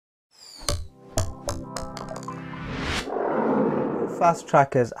Fast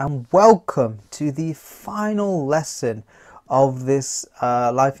Trackers, and welcome to the final lesson of this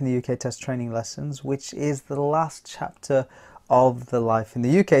Life in the UK Test training lessons, which is the last chapter of the Life in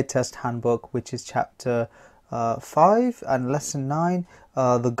the UK Test handbook, which is chapter 5 and lesson 9,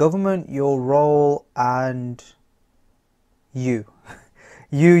 the government, your role, and you.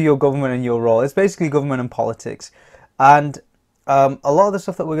 Your government and your role. It's basically government and politics. And a lot of the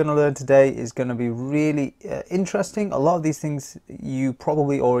stuff that we're going to learn today is going to be really interesting. A lot of these things you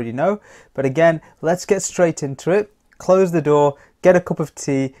probably already know. But again, let's get straight into it. Close the door, get a cup of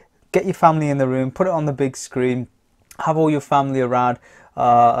tea, get your family in the room, put it on the big screen, have all your family around,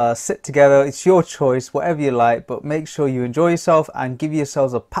 sit together. It's your choice, whatever you like, but make sure you enjoy yourself and give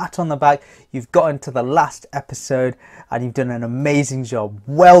yourselves a pat on the back. You've gotten to the last episode and you've done an amazing job.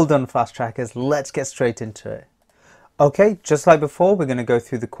 Well done, Fast Trackers. Let's get straight into it. Okay, just like before, we're going to go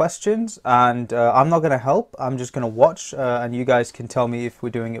through the questions, and I'm not going to help. I'm just going to watch, and you guys can tell me if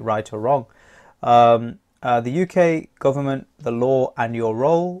we're doing it right or wrong. The UK government, the law, and your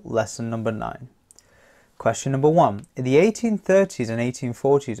role, lesson number 9. Question number 1. In the 1830s and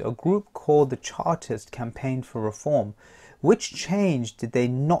 1840s, a group called the Chartists campaigned for reform. Which change did they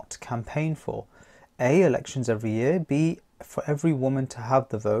not campaign for? A. Elections every year. B. For every woman to have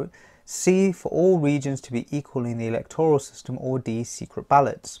the vote. C. For all regions to be equal in the electoral system. Or D. Secret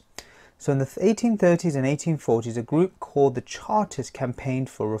ballots. So in the 1830s and 1840s, a group called the Chartists campaigned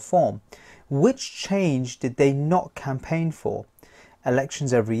for reform. Which change did they not campaign for?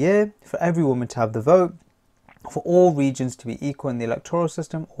 Elections every year. For every woman to have the vote. For all regions to be equal in the electoral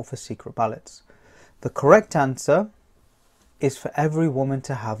system, or for secret ballots? The correct answer is for every woman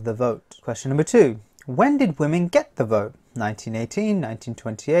to have the vote. Question number 2. When did women get the vote? 1918,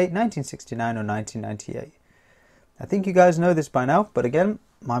 1928, 1969 or 1998? I think you guys know this by now, but again,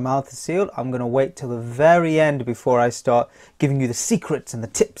 my mouth is sealed. I'm going to wait till the very end before I start giving you the secrets and the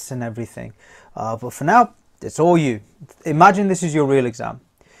tips and everything. But for now, it's all you. Imagine this is your real exam.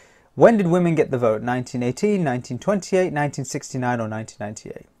 When did women get the vote? 1918, 1928, 1969 or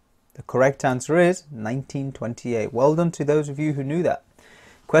 1998? The correct answer is 1928. Well done to those of you who knew that.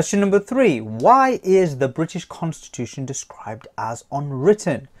 Question number 3. Why is the British Constitution described as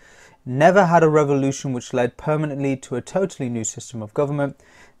unwritten? Never had a revolution which led permanently to a totally new system of government.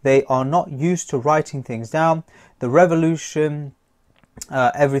 They are not used to writing things down. The revolution,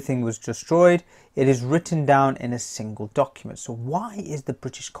 everything was destroyed. It is written down in a single document. So why is the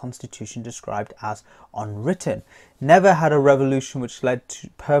British Constitution described as unwritten? Never had a revolution which led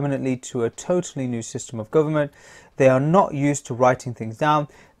permanently to a totally new system of government. They are not used to writing things down.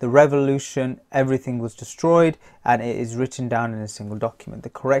 The revolution, everything was destroyed, and it is written down in a single document. The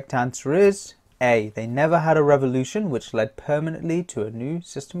correct answer is A. They never had a revolution which led permanently to a new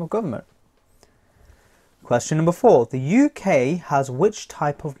system of government. Question number 4. The UK has which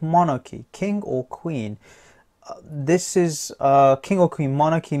type of monarchy? King or queen? This is king or queen.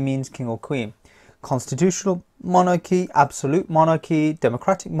 Monarchy means king or queen. Constitutional monarchy, absolute monarchy,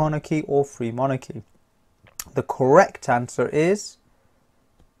 democratic monarchy, or free monarchy? The correct answer is,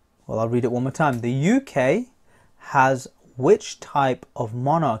 well, I'll read it one more time. The UK has which type of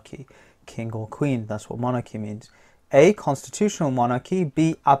monarchy? King or queen? That's what monarchy means. A. Constitutional monarchy.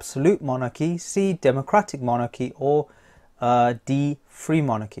 B. Absolute monarchy. C. Democratic monarchy. Or D. Free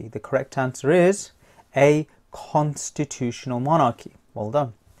monarchy. The correct answer is A. Constitutional monarchy. Well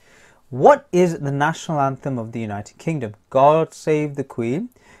done. What is the national anthem of the United Kingdom? God save the Queen.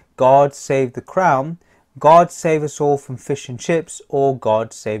 God save the Crown. God save us all from fish and chips. Or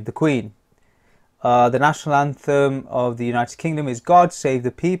God save the Queen. The national anthem of the United Kingdom is God save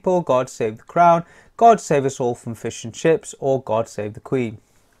the people. God save the Crown. God save us all from fish and chips, or God save the Queen.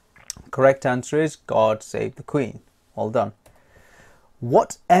 The correct answer is God save the Queen. Well done.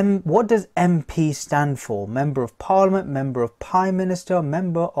 What does MP stand for? Member of Parliament, Member of Prime Minister,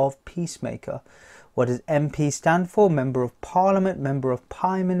 Member of Peacemaker? What does MP stand for? Member of Parliament, Member of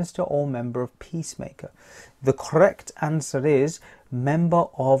Prime Minister, or Member of Peacemaker? The correct answer is Member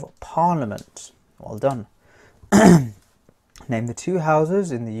of Parliament. Well done. Name the 2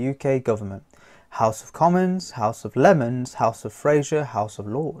 houses in the UK government. House of Commons, House of Lemons, House of Fraser, House of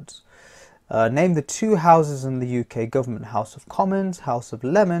Lords. Name the 2 houses in the UK government. House of Commons, House of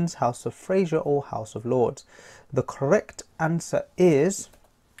Lemons, House of Fraser, or House of Lords. The correct answer is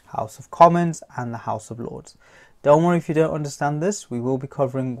House of Commons and the House of Lords. Don't worry if you don't understand this. We will be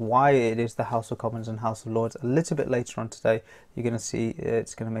covering why it is the House of Commons and House of Lords a little bit later on today. You're going to see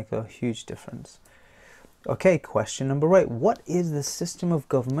it's going to make a huge difference. Okay, question number 8. What is the system of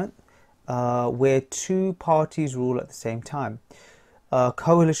government where 2 parties rule at the same time?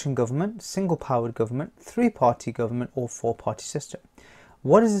 coalition government, single-powered government, three-party government, or four-party system.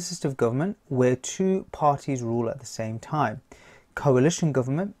 What is a system of government where two parties rule at the same time? Coalition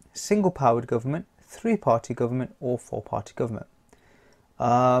government, single-powered government, three-party government, or four-party government?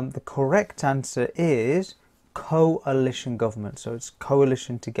 The correct answer is coalition government. So it's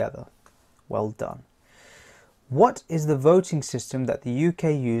coalition together. Well done. What is the voting system that the UK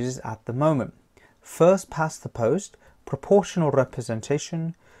uses at the moment? First past the post, proportional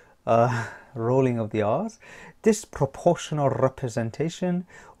representation, rolling of the R's, disproportional representation,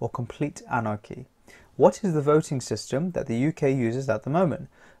 or complete anarchy. What is the voting system that the UK uses at the moment?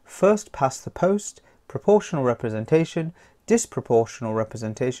 First past the post, proportional representation, disproportional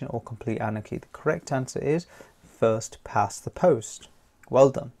representation, or complete anarchy. The correct answer is first past the post. Well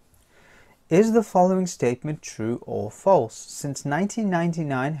done. Is the following statement true or false? Since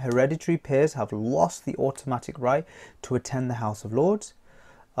 1999, hereditary peers have lost the automatic right to attend the House of Lords.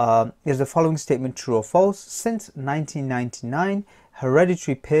 Is the following statement true or false? Since 1999,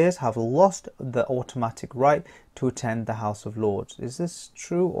 hereditary peers have lost the automatic right to attend the House of Lords. Is this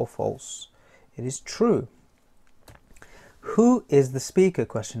true or false? It is true. Who is the Speaker?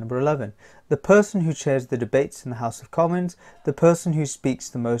 Question number 11. The person who chairs the debates in the House of Commons, the person who speaks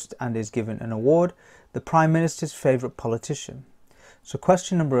the most and is given an award, the Prime Minister's favourite politician. So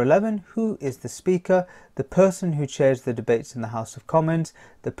question number 11, who is the Speaker? The person who chairs the debates in the House of Commons,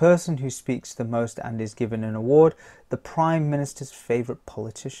 the person who speaks the most and is given an award, the Prime Minister's favourite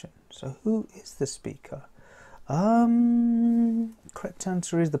politician. So who is the Speaker? Correct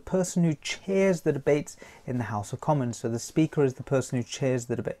answer is the person who chairs the debates in the House of Commons. So the Speaker is the person who chairs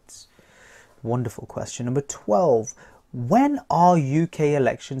the debates. Wonderful. Question number 12. When are UK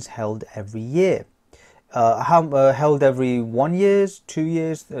elections held every year? Held every 1 year, 2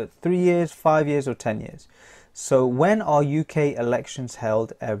 years, 3 years, 5 years, or 10 years? So when are UK elections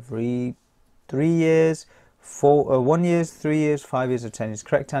held? Every 3 years, 1 year, 3 years, 5 years, or 10 years?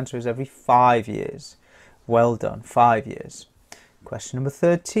 Correct answer is every 5 years. Well done, 5 years. Question number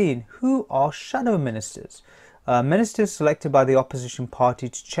 13. Who are shadow ministers? Ministers selected by the opposition party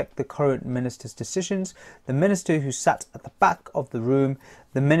to check the current minister's decisions, the minister who sat at the back of the room,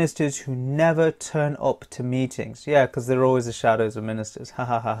 the ministers who never turn up to meetings. Yeah, because they're always the shadows of ministers. Ha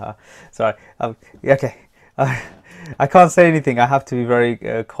ha ha ha. Sorry. Okay. I can't say anything. I have to be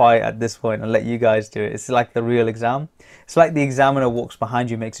very quiet at this point and let you guys do it. It's like the real exam. It's like the examiner walks behind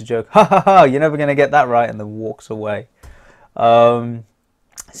you, makes a joke. Ha ha ha, you're never going to get that right, and then walks away.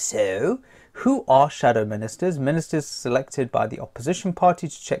 So, who are shadow ministers? Ministers selected by the opposition party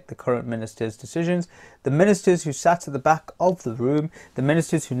to check the current minister's decisions, the ministers who sat at the back of the room, the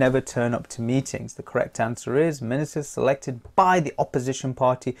ministers who never turn up to meetings. The correct answer is ministers selected by the opposition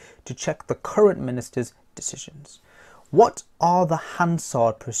party to check the current minister's decisions. What are the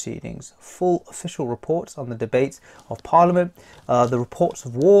Hansard proceedings? Full official reports on the debates of Parliament, the reports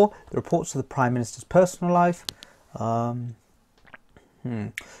of war, the reports of the Prime Minister's personal life.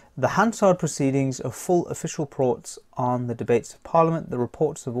 The Hansard proceedings are full official reports on the debates of Parliament, the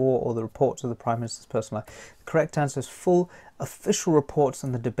reports of war, or the reports of the Prime Minister's personal life. The correct answer is full official reports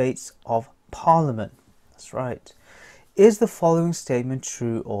on the debates of Parliament. That's right. Is the following statement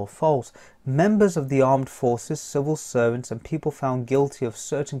true or false? Members of the armed forces, civil servants, and people found guilty of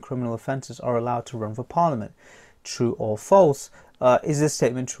certain criminal offences are allowed to run for Parliament. True or false? Is this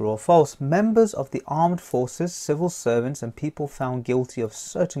statement true or false? Members of the armed forces, civil servants, and people found guilty of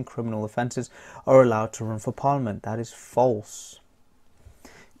certain criminal offences are allowed to run for Parliament. That is false.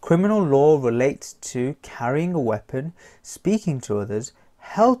 Criminal law relates to carrying a weapon, speaking to others,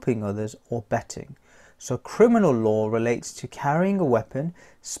 helping others, or betting. So criminal law relates to carrying a weapon,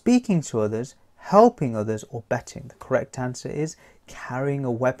 speaking to others, helping others, or betting. The correct answer is carrying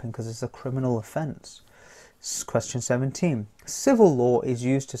a weapon because it's a criminal offence. Question 17. Civil law is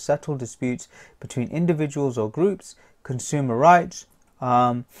used to settle disputes between individuals or groups, consumer rights,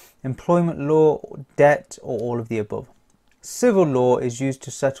 employment law, debt, or all of the above. Civil law is used to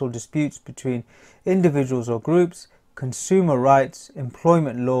settle disputes between individuals or groups, consumer rights,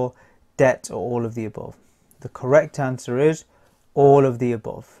 employment law, debt, or all of the above. The correct answer is all of the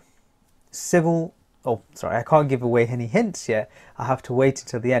above. I can't give away any hints yet. I have to wait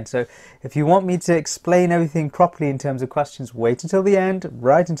until the end. So if you want me to explain everything properly in terms of questions, wait until the end.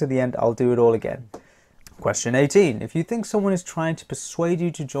 Right until the end, I'll do it all again. Question 18. If you think someone is trying to persuade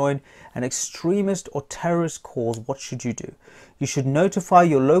you to join an extremist or terrorist cause, what should you do? You should notify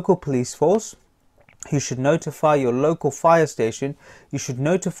your local police force. You should notify your local fire station. You should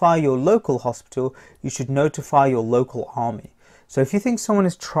notify your local hospital. You should notify your local army. So if you think someone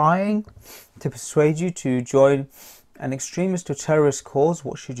is trying to persuade you to join an extremist or terrorist cause,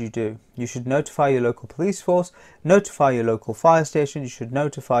 what should you do? You should notify your local police force, notify your local fire station, you should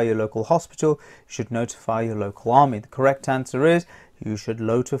notify your local hospital, you should notify your local army. The correct answer is you should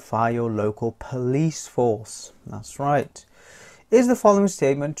notify your local police force. That's right. Is the following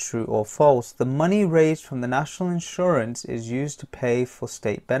statement true or false? The money raised from the national insurance is used to pay for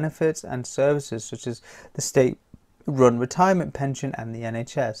state benefits and services such as the state-run retirement pension and the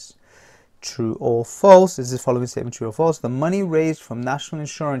NHS. True or false? Is the following statement true or false? The money raised from national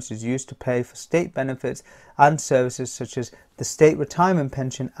insurance is used to pay for state benefits and services such as the state retirement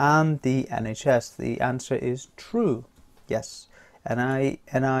pension and the NHS. The answer is true. Yes. National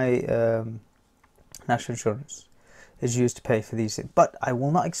insurance is used to pay for these things. But I will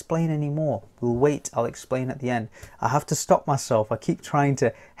not explain any more. We'll wait. I'll explain at the end. I have to stop myself. I keep trying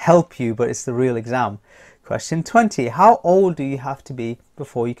to help you, but it's the real exam. Question 20. How old do you have to be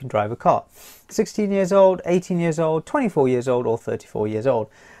before you can drive a car? 16 years old, 18 years old, 24 years old, or 34 years old?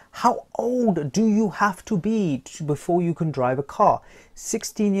 How old do you have to be before you can drive a car?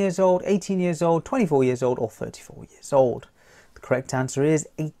 16 years old, 18 years old, 24 years old, or 34 years old? The correct answer is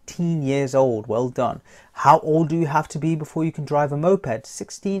 18 years old. Well done. How old do you have to be before you can drive a moped?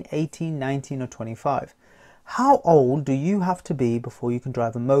 16, 18, 19, or 25? How old do you have to be before you can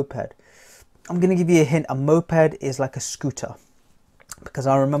drive a moped? I'm going to give you a hint. A moped is like a scooter, because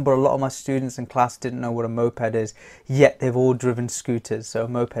I remember a lot of my students in class didn't know what a moped is, yet they've all driven scooters. So a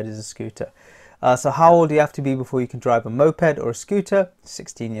moped is a scooter. So how old do you have to be before you can drive a moped or a scooter?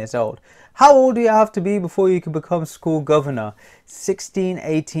 16 years old. How old do you have to be before you can become school governor? 16,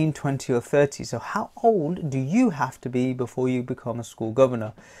 18, 20, or 30. So how old do you have to be before you become a school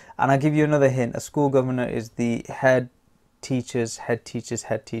governor? And I'll give you another hint. A school governor is the head teachers. So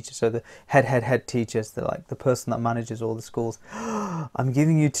the head teachers. They're like the person that manages all the schools. I'm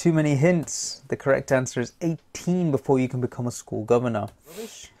giving you too many hints. The correct answer is 18 before you can become a school governor.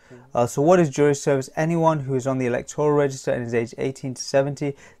 So what is jury service? Anyone who is on the electoral register and is aged 18 to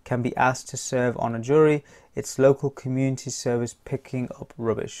 70 can be asked to serve on a jury. It's local community service picking up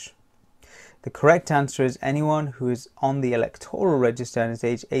rubbish. The correct answer is anyone who is on the electoral register and is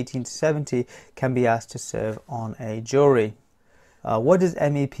aged 18 to 70 can be asked to serve on a jury. What does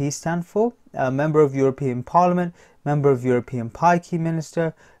MEP stand for? Member of European Parliament, Member of European Pikey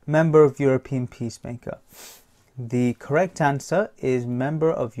Minister, Member of European Peacemaker. The correct answer is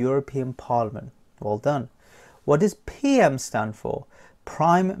Member of European Parliament. Well done. What does PM stand for?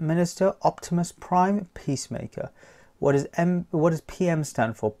 Prime Minister, Optimus Prime, Peacemaker. What does PM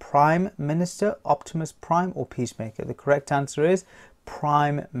stand for? Prime Minister, Optimus Prime, or Peacemaker? The correct answer is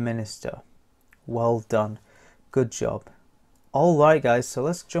Prime Minister. Well done. Good job. All right, guys. So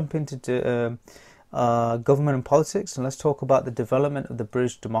let's jump into government and politics, and let's talk about the development of the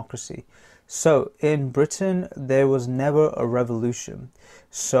British democracy. So in Britain, there was never a revolution.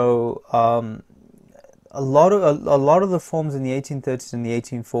 So a lot of the forms in the 1830s and the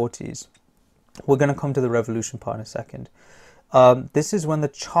 1840s. We're going to come to the revolution part in a second. This is when the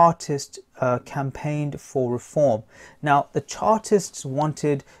Chartists campaigned for reform. Now, the Chartists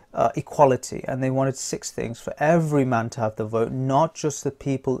wanted equality, and they wanted 6 things: for every man to have the vote, not just the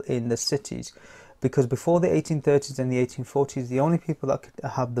people in the cities. Because before the 1830s and the 1840s, the only people that could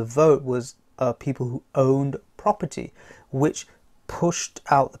have the vote was people who owned property, which pushed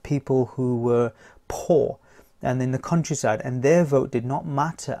out the people who were poor and in the countryside, and their vote did not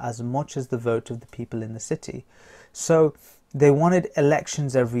matter as much as the vote of the people in the city. So they wanted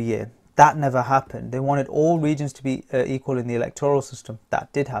elections every year. That never happened. They wanted all regions to be equal in the electoral system.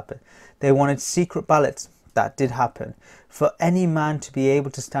 That did happen. They wanted secret ballots. That did happen. For any man to be able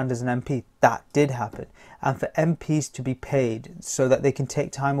to stand as an MP, that did happen. And for MPs to be paid so that they can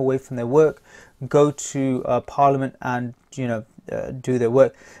take time away from their work, go to Parliament and, do their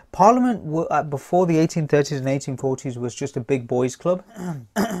work. Parliament before the 1830s and 1840s was just a big boys club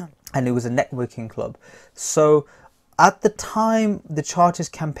and it was a networking club. So at the time the Chartists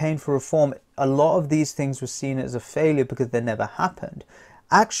campaigned for reform, a lot of these things were seen as a failure because they never happened.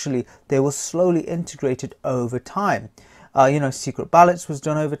 Actually, they were slowly integrated over time. Secret ballots was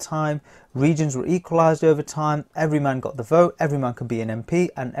done over time, regions were equalized over time, every man got the vote, every man could be an MP,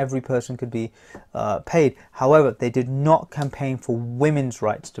 and every person could be paid. However, they did not campaign for women's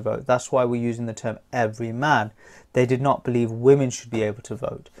rights to vote. That's why we're using the term every man. They did not believe women should be able to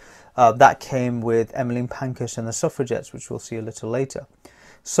vote. That came with Emmeline Pankhurst and the suffragettes, which we'll see a little later.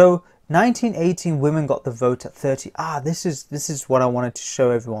 So 1918, women got the vote at 30. This is what I wanted to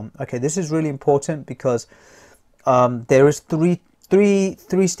show everyone. Okay, this is really important because there is three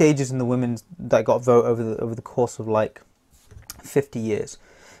stages in the women that got vote over the course of like 50 years.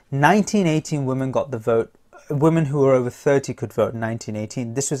 1918, women got the vote women who were over 30 could vote in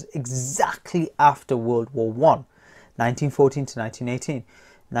 1918. This was exactly after World War One, 1914 to 1918.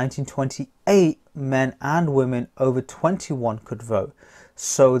 1928, men and women over 21 could vote.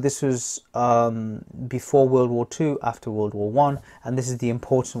 So this was before World War II, after World War One, and this is the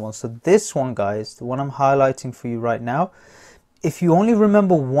important one. So this one, guys, the one I'm highlighting for you right now, if you only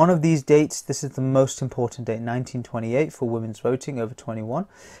remember one of these dates, this is the most important date: 1928 for women's voting over 21.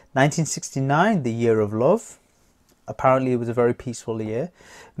 1969, the year of love. Apparently it was a very peaceful year.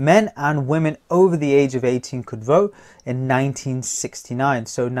 Men and women over the age of 18 could vote in 1969.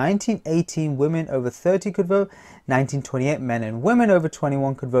 So 1918, women over 30 could vote. 1928, men and women over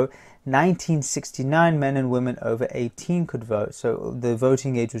 21 could vote. 1969, men and women over 18 could vote. So the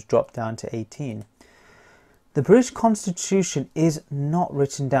voting age was dropped down to 18. The British Constitution is not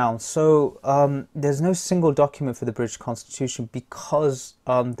written down. So there's no single document for the British Constitution because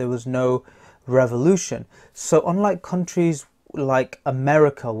there was no revolution. So unlike countries like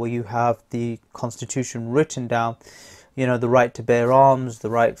America, where you have the Constitution written down, you know, the right to bear arms, the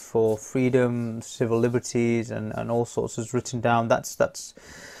right for freedom, civil liberties, and all sorts is written down. That's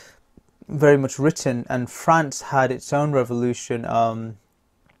very much written. And France had its own revolution, a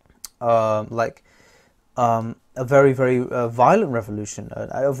very, very violent revolution.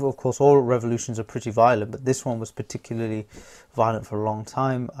 Of course, all revolutions are pretty violent, but this one was particularly violent for a long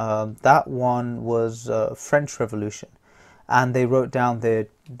time. That one was French Revolution, and they wrote down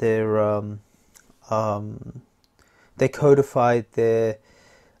they codified their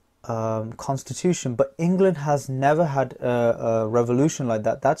constitution. But England has never had a revolution like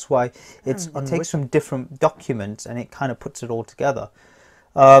that. That's why it takes some different documents and it kind of puts it all together.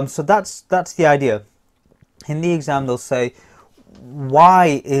 So that's the idea. In the exam, they'll say,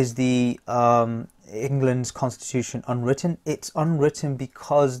 why is the England's constitution unwritten? It's unwritten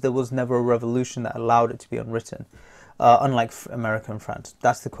because there was never a revolution that allowed it to be unwritten, unlike America and France.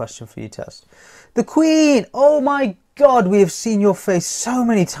 That's the question for you test. The Queen! Oh my God, we have seen your face so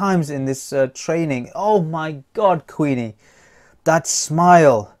many times in this training. Oh my God, Queenie. That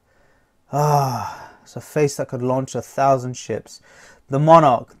smile. Ah, it's a face that could launch 1,000 ships. The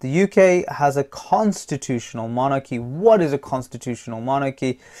monarch. The UK has a constitutional monarchy. What is a constitutional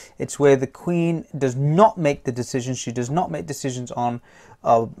monarchy? It's where the Queen does not make the decisions. She does not make decisions on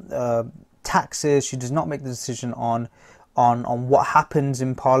taxes. She does not make the decision on what happens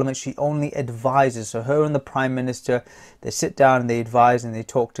in Parliament. She only advises. So her and the Prime Minister, they sit down and they advise and they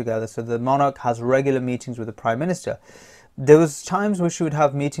talk together. So the monarch has regular meetings with the Prime Minister. There was times where she would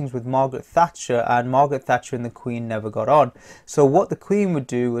have meetings with Margaret Thatcher, and Margaret Thatcher and the Queen never got on. So what the Queen would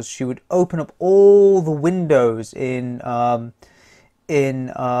do was she would open up all the windows in her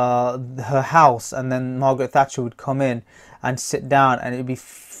house, and then Margaret Thatcher would come in and sit down, and it'd be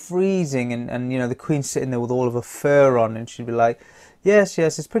freezing, and you know, the Queen's sitting there with all of her fur on, and she'd be like, yes,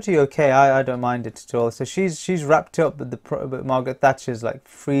 it's pretty okay, I don't mind it at all. So she's wrapped up, but Margaret Thatcher's like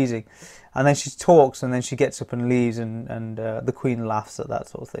freezing. And then she talks, and then she gets up and leaves, and the Queen laughs at that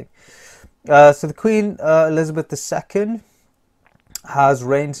sort of thing. So the Queen, Elizabeth II, has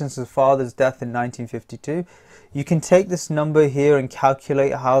reigned since her father's death in 1952. You can take this number here and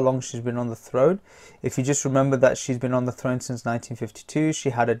calculate how long she's been on the throne. If you just remember that she's been on the throne since 1952, she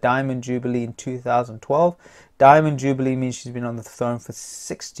had a Diamond Jubilee in 2012. Diamond Jubilee means she's been on the throne for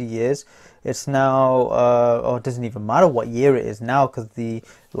 60 years. It's now, or it doesn't even matter what year it is now, because the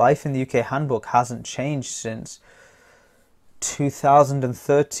Life in the UK Handbook hasn't changed since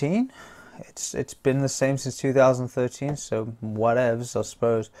 2013. It's been the same since 2013, so whatevs, I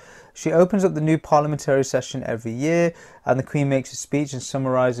suppose. She opens up the new parliamentary session every year, and the Queen makes a speech and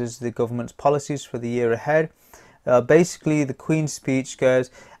summarises the government's policies for the year ahead. Basically, the Queen's speech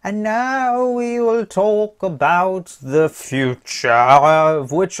goes, and now we will talk about the future,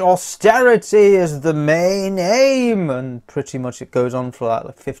 of which austerity is the main aim. And pretty much it goes on for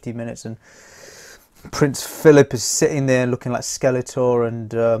like 50 minutes, and Prince Philip is sitting there looking like Skeletor,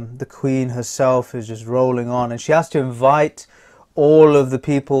 and the Queen herself is just rolling on, and she has to invite all of the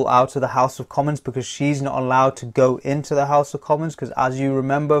people out of the House of Commons, because she's not allowed to go into the House of Commons, because as you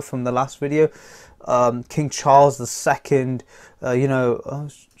remember from the last video, King Charles II,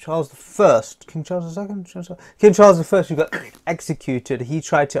 Charles I, King Charles II, King Charles I, who got executed, he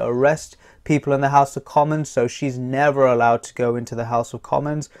tried to arrest people in the House of Commons, so she's never allowed to go into the House of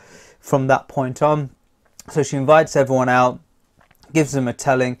Commons from that point on. So she invites everyone out, gives them a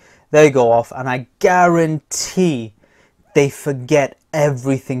telling, they go off, and I guarantee they forget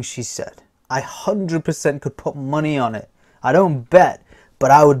everything she said. I 100% could put money on it. I don't bet,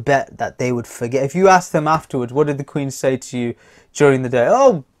 but I would bet that they would forget. If you ask them afterwards, what did the Queen say to you during the day?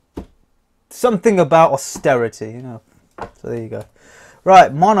 Oh, something about austerity, you know. So there you go.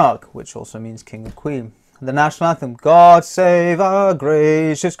 Right, monarch, which also means king and queen. The national anthem, God save our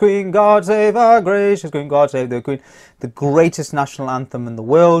gracious queen, God save our gracious queen, God save the queen. The greatest national anthem in the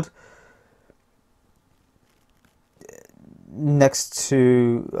world. Next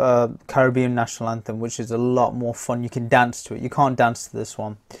to Caribbean national anthem, which is a lot more fun. You can dance to it. You can't dance to this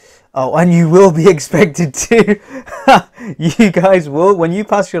one. Oh, and you will be expected to. You guys will, when you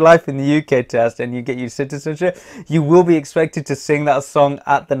pass your life in the UK test and you get your citizenship, you will be expected to sing that song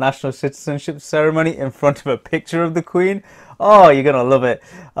at the national citizenship ceremony in front of a picture of the Queen. Oh, you're going to love it.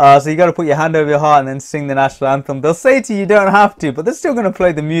 So you got to put your hand over your heart and then sing the national anthem. They'll say to you, you don't have to, but they're still going to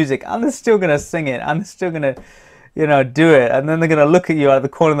play the music and they're still going to sing it and they're still going to, you know, do it. And then they're going to look at you at the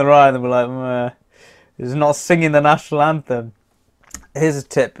corner of the eye and they'll be like, he's not singing the national anthem. Here's a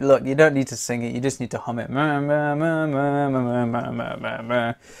tip. Look, you don't need to sing it. You just need to hum it. There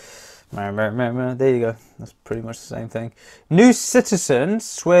you go. That's pretty much the same thing. New citizens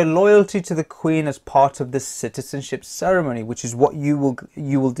swear loyalty to the Queen as part of the citizenship ceremony, which is what you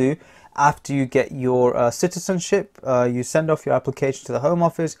will do after you get your citizenship. You send off your application to the Home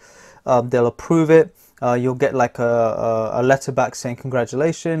Office. They'll approve it. You'll get like a letter back saying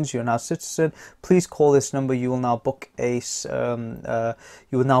congratulations, you're now a citizen. Please call this number. You will now book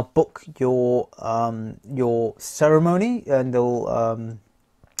your ceremony, and they'll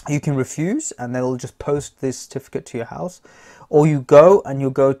you can refuse, and they'll just post this certificate to your house. Or you go and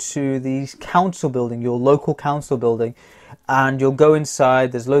you'll go to the council building, your local council building, and you'll go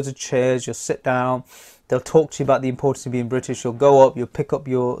inside. There's loads of chairs. You'll sit down. They'll talk to you about the importance of being British. You'll go up, you'll pick up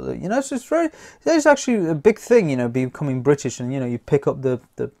your, you know, it's actually a big thing, you know, becoming British. And, you know, you pick up the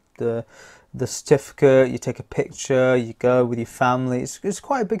certificate, you take a picture, you go with your family. It's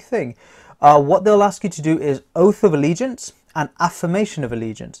quite a big thing. What they'll ask you to do is oath of allegiance and affirmation of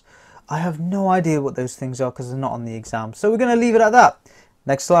allegiance. I have no idea what those things are because they're not on the exam. So we're going to leave it at that.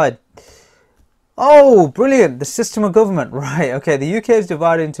 Next slide. Oh, brilliant. The system of government. Right. Okay. The UK is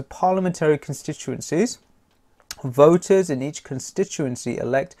divided into parliamentary constituencies. Voters in each constituency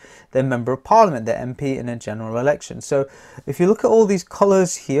elect their member of parliament, their MP, in a general election. So if you look at all these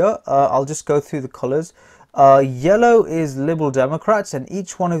colours here, I'll just go through the colours. Yellow is Liberal Democrats, and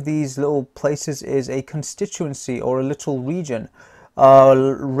each one of these little places is a constituency or a little region.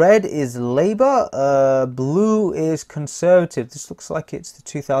 Red is Labour. Blue is Conservative. This looks like it's the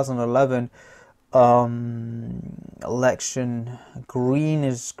 2011 election. Green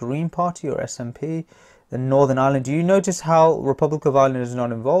is Green Party or SNP. Then Northern Ireland. Do you notice how Republic of Ireland is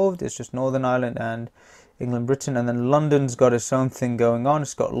not involved? It's just Northern Ireland and England, Britain. And then London's got its own thing going on.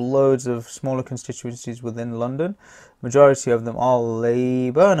 It's got loads of smaller constituencies within London. Majority of them are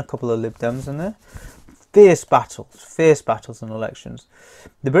Labour and a couple of Lib Dems in there. Fierce battles in elections.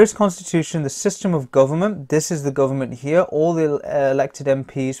 The British Constitution, the system of government. This is the government here. All the elected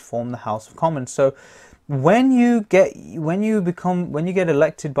MPs form the House of Commons. So when you get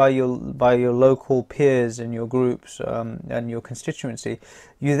elected by your local peers and your groups and your constituency,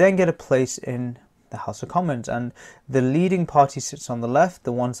 you then get a place in the House of Commons, and the leading party sits on the left,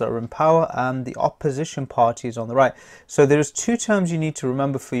 the ones that are in power, and the opposition party is on the right. So there's two terms you need to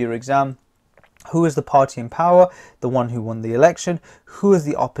remember for your exam. Who is the party in power? The one who won the election. Who is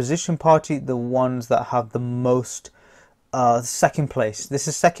the opposition party? The ones that have the most second place. This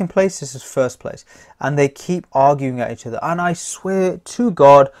is second place, this is first place. And they keep arguing at each other. And I swear to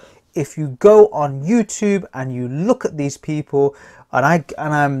God, if you go on YouTube and you look at these people, and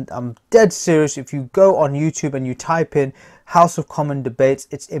I'm dead serious, if you go on YouTube and you type in House of Commons debates,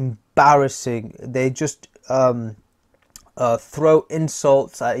 it's embarrassing. They just throw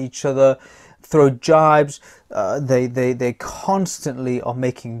insults at each other, throw jibes. They constantly are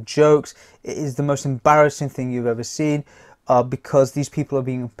making jokes. It is the most embarrassing thing you've ever seen, because these people are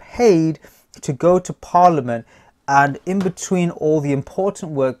being paid to go to Parliament, and in between all the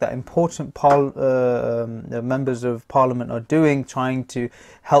important work that important members of Parliament are doing, trying to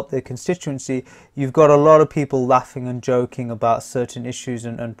help their constituency, you've got a lot of people laughing and joking about certain issues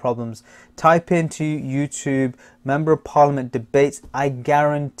and problems. Type into YouTube Member of Parliament debates. I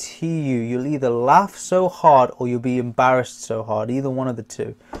guarantee you'll either laugh so hard or you'll be embarrassed so hard. Either one of the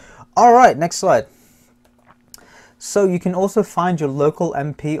two. All right, next slide. So you can also find your local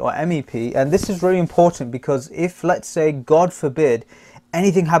MP or MEP, and this is very important because if, let's say, God forbid,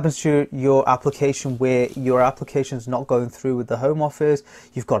 anything happens to your application where your application is not going through with the Home Office,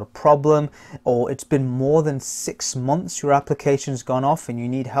 you've got a problem, or it's been more than 6 months your application's gone off and you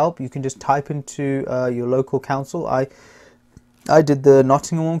need help, you can just type into your local council. I did the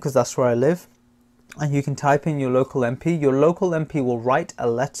Nottingham one because that's where I live. And you can type in your local MP. Your local MP will write a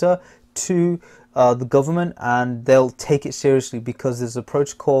letter to the government, and they'll take it seriously because there's a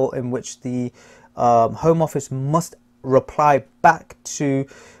protocol in which the Home Office must reply back to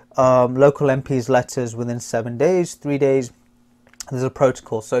local MPs' letters within 7 days, 3 days. There's a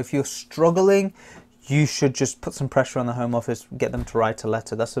protocol. So if you're struggling, you should just put some pressure on the Home Office, get them to write a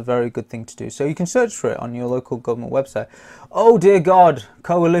letter. That's a very good thing to do. So you can search for it on your local government website. Oh dear God,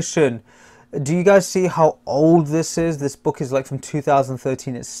 coalition. Do you guys see how old this is? This book is like from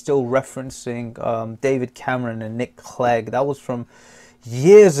 2013. It's still referencing David Cameron and Nick Clegg. That was from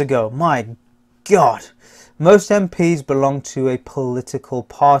years ago. My God. Most MPs belong to a political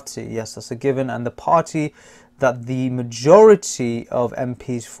party. Yes, that's a given. And the party that the majority of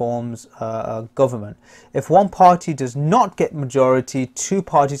MPs forms government. If one party does not get majority, two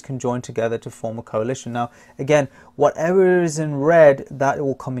parties can join together to form a coalition. Now, again, whatever is in red, that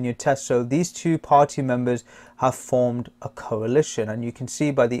will come in your test. So these two party members have formed a coalition, and you can see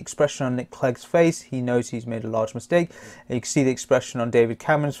by the expression on Nick Clegg's face, he knows he's made a large mistake. And you can see the expression on David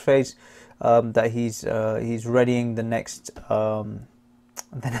Cameron's face that he's readying the next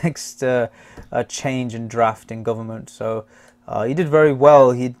change and draft in government. So he did very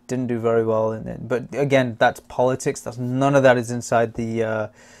well. He didn't do very well in it. But again, that's politics. That's none of that is inside the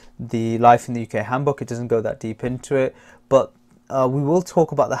Life in the UK handbook. It doesn't go that deep into it. But we will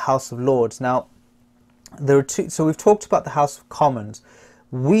talk about the House of Lords. Now, there are two. So we've talked about the House of Commons.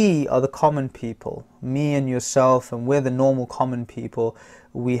 We are the common people, me and yourself, and we're the normal common people.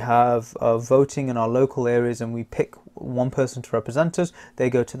 We have voting in our local areas, and we pick one person to represent us. They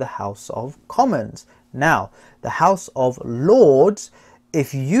go to the House of Commons. Now, the House of Lords,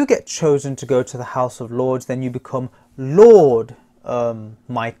 if you get chosen to go to the House of Lords, then you become Lord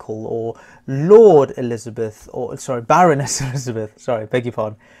Michael, or Lord Elizabeth, or sorry, Baroness Elizabeth. Sorry, beg your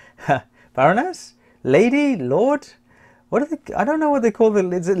pardon. Baroness? Lady? Lord? What are they? I don't know what they call the.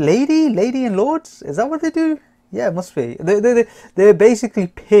 Is it lady and lords? Is that what they do? Yeah, it must be. They're basically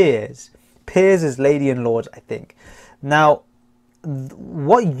peers. Peers is lady and lords, I think. Now,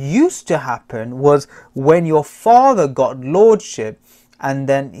 what used to happen was when your father got lordship, and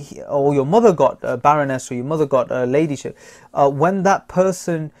then or your mother got baroness, or your mother got ladyship. When that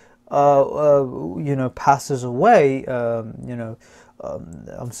person, passes away,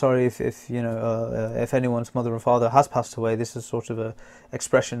 I'm sorry if you know if anyone's mother or father has passed away. This is sort of a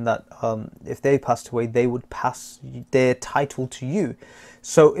expression that if they passed away, they would pass their title to you.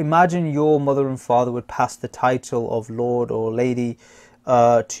 So imagine your mother and father would pass the title of Lord or Lady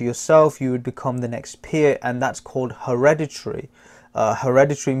to yourself. You would become the next peer, and that's called hereditary.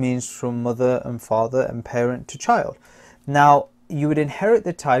 Hereditary means from mother and father and parent to child. Now, you would inherit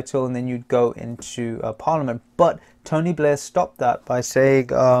the title, and then you'd go into Parliament. But Tony Blair stopped that by saying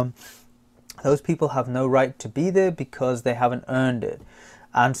those people have no right to be there because they haven't earned it.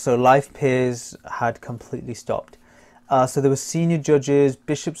 And so life peers had completely stopped. So there were senior judges,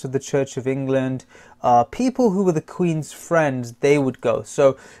 bishops of the Church of England, people who were the Queen's friends, they would go.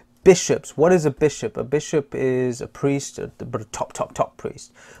 So bishops, what is a bishop? A bishop is a priest, but a top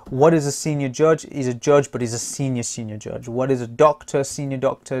priest. What is a senior judge? He's a judge, but he's a senior judge. What is a doctor, senior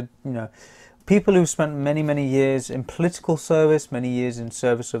doctor? You know, people who spent many years in political service, many years in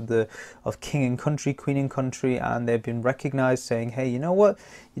service of king and country, queen and country, and they've been recognized, saying, hey, you know what?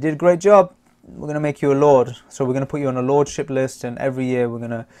 You did a great job. We're going to make you a lord. So we're going to put you on a lordship list, and every year we're going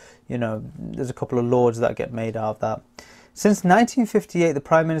to, there's a couple of lords that get made out of that. Since 1958, the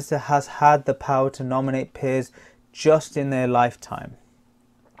Prime Minister has had the power to nominate peers just in their lifetime.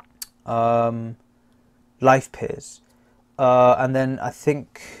 Life peers. And then I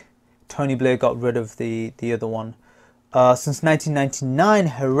think Tony Blair got rid of the other one. Since 1999,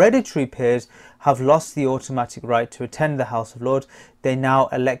 hereditary peers have lost the automatic right to attend the House of Lords. They now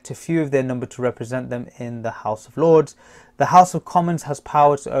elect a few of their number to represent them in the House of Lords. The House of Commons has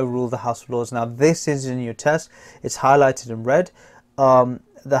power to overrule the House of Lords. Now, this is in your test. It's highlighted in red.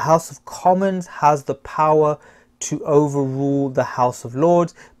 The House of Commons has the power to overrule the House of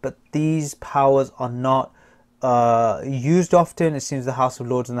Lords, but these powers are not used often. It seems the House of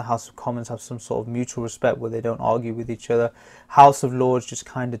Lords and the House of Commons have some sort of mutual respect where they don't argue with each other. House of Lords just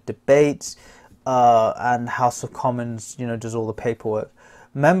kind of debates, and House of Commons, does all the paperwork.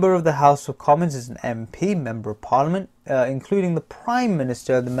 Member of the House of Commons is an MP, Member of Parliament, including the Prime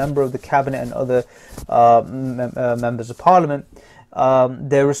Minister, the Member of the Cabinet, and other Members of Parliament.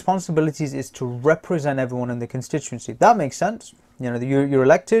 Their responsibilities is to represent everyone in the constituency. That makes sense. You're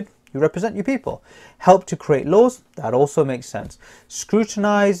elected, you represent your people. Help to create laws, that also makes sense.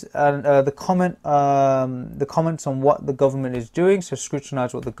 Scrutinize the comments on what the government is doing, so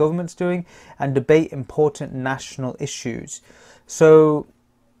scrutinize what the government's doing, and debate important national issues. So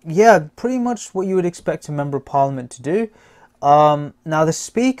yeah, pretty much what you would expect a member of parliament to do. Now the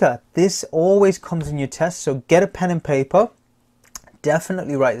speaker, this always comes in your test, so get a pen and paper.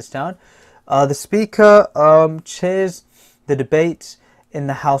 Definitely write this down. The speaker chairs the debate in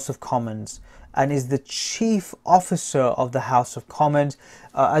the House of Commons and is the chief officer of the House of Commons.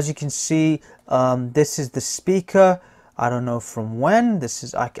 As you can see, this is the speaker. I don't know from when. This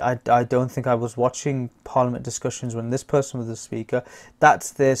is I don't think I was watching Parliament discussions when this person was the speaker.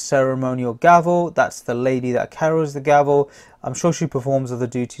 That's the ceremonial gavel. That's the lady that carries the gavel. I'm sure she performs other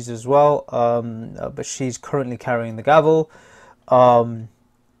duties as well, but she's currently carrying the gavel.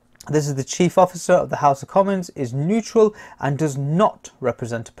 This is the chief officer of the House of Commons, is neutral and does not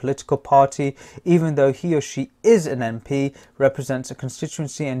represent a political party, even though he or she is an MP, represents a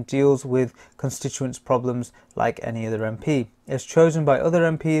constituency and deals with constituents' problems like any other MP. Is chosen by other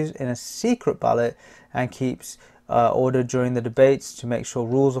MPs in a secret ballot and keeps order during the debates to make sure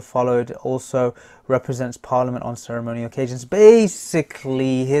rules are followed. Also represents Parliament on ceremonial occasions.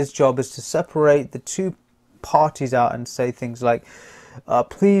 Basically, his job is to separate the two parties out and say things like,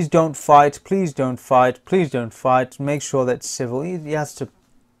 please don't fight, please don't fight, please don't fight. Make sure that it's civil. He has to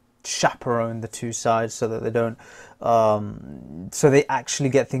chaperone the two sides so that they don't, so they actually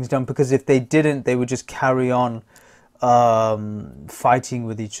get things done. Because if they didn't, they would just carry on fighting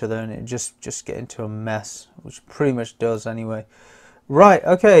with each other, and it just get into a mess, which pretty much does anyway. Right,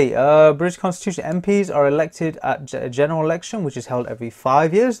 okay, British Constitution. MPs are elected at a general election, which is held every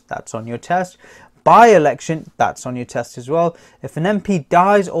 5 years. That's on your test. By-election, that's on your test as well. If an MP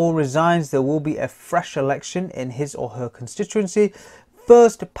dies or resigns, there will be a fresh election in his or her constituency.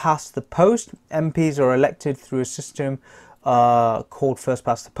 First past the post. MPs are elected through a system called first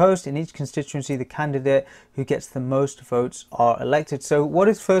past the post. In each constituency, the candidate who gets the most votes are elected. So what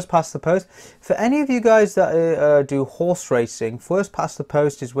is first past the post? For any of you guys that do horse racing, first past the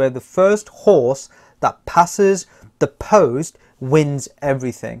post is where the first horse that passes the post wins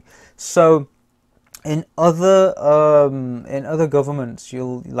everything. So in other governments,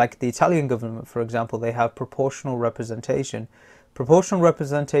 like the Italian government, for example, they have proportional representation. Proportional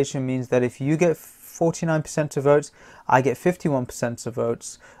representation means that if you get 49% of votes, I get 51% of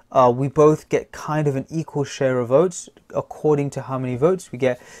votes. We both get kind of an equal share of votes according to how many votes we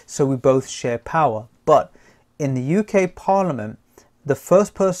get, so we both share power. But in the UK Parliament, the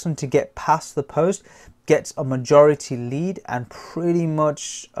first person to get past the post gets a majority lead and pretty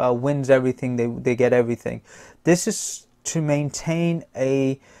much wins everything. They get everything. This is to maintain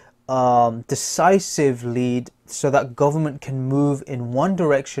a decisive lead so that government can move in one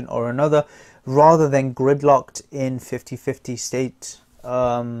direction or another rather than gridlocked in 50-50 state.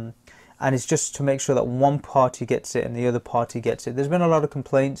 And it's just to make sure that one party gets it and the other party gets it. There's been a lot of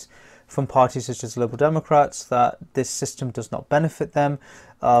complaints from parties such as Liberal Democrats that this system does not benefit them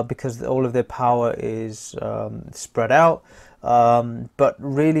because all of their power is spread out. But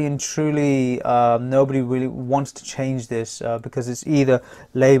really and truly, nobody really wants to change this because it's either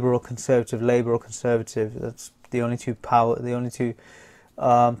Labour or Conservative. Labour or Conservative. That's the only two parties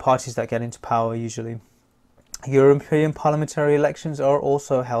that get into power usually. European parliamentary elections are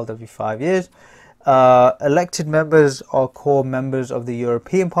also held every 5 years. Elected members are called members of the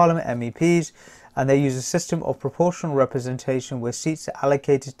European Parliament, MEPs, and they use a system of proportional representation where seats are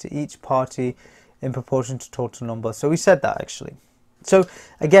allocated to each party in proportion to total number. So we said that actually. So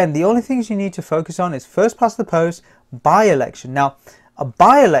again, the only things you need to focus on is first past the post, by-election. Now, a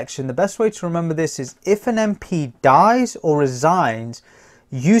by-election, the best way to remember this is if an MP dies or resigns,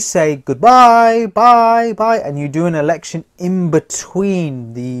 you say goodbye, bye, bye, and you do an election in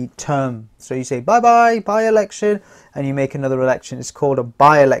between the term. So you say bye-bye, by-election, and you make another election. It's called a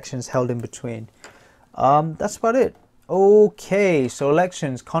by-election, it's held in between. That's about it. Okay, so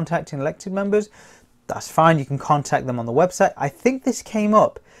elections, contacting elected members, that's fine. You can contact them on the website. I think this came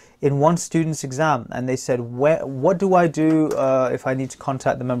up in one student's exam, and they said, what do I do if I need to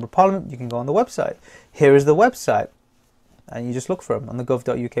contact the Member of Parliament? You can go on the website. Here is the website. And you just look for them on the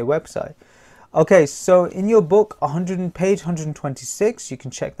gov.uk website. Okay, so in your book, page 126, you can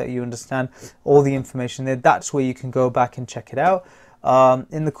check that you understand all the information there. That's where you can go back and check it out.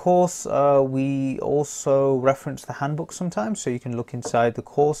 In the course, we also reference the handbook sometimes, so you can look inside the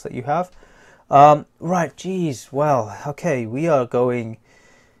course that you have. Right, geez, well, okay, we are going...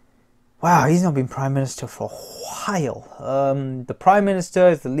 Wow, he's not been Prime Minister for a while. The Prime Minister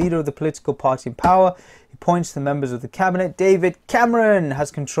is the leader of the political party in power. He appoints the members of the Cabinet. David Cameron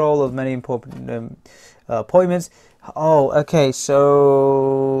has control of many important appointments. Oh, okay,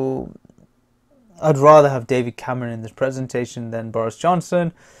 so I'd rather have David Cameron in this presentation than Boris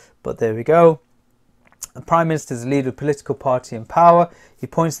Johnson, but there we go. The Prime Minister is the leader of the political party in power. He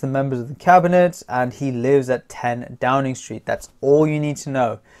appoints the members of the cabinet, and he lives at 10 Downing Street. That's all you need to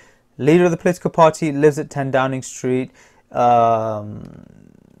know. Leader of the political party lives at 10 Downing Street. Prime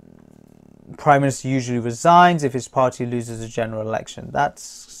Minister usually resigns if his party loses a general election.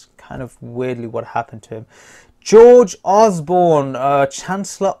 That's kind of weirdly what happened to him. George Osborne,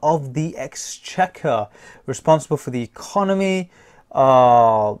 Chancellor of the Exchequer, responsible for the economy.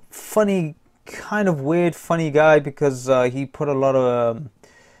 Funny, kind of weird, funny guy, because he put a lot of...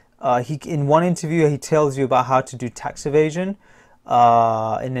 in one interview, he tells you about how to do tax evasion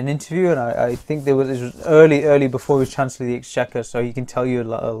in an interview, and I think it was early before he was Chancellor of the Exchequer, so he can tell you a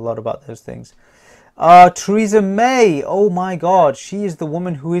lot about those things. Theresa May, oh my God, she is the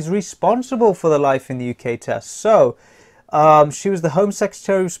woman who is responsible for the Life in the UK test. So, she was the Home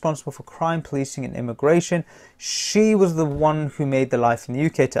Secretary responsible for crime, policing and immigration. She was the one who made the Life in the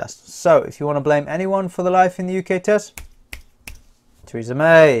UK test. So, if you want to blame anyone for the Life in the UK test, Theresa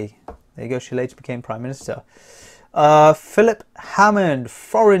May. There you go, she later became Prime Minister. Philip Hammond,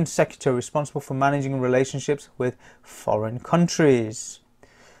 Foreign Secretary responsible for managing relationships with foreign countries.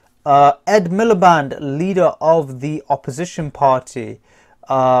 Ed Miliband, leader of the opposition party,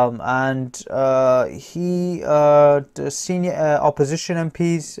 the senior opposition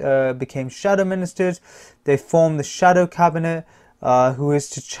MPs became shadow ministers. They formed the shadow cabinet, who is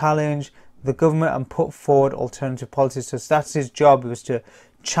to challenge the government and put forward alternative policies. So that's his job, was to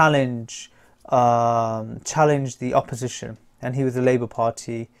challenge the opposition, and he was the Labour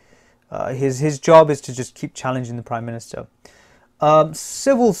Party. His job is to just keep challenging the Prime Minister.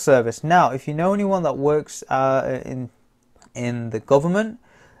 Civil service. Now, if you know anyone that works in the government,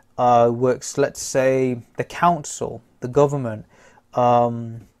 works, let's say, the council, the government,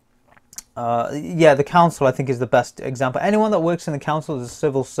 the council, I think, is the best example. Anyone that works in the council is a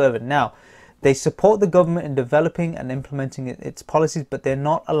civil servant. Now, they support the government in developing and implementing its policies, but they're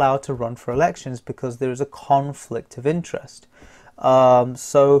not allowed to run for elections because there is a conflict of interest.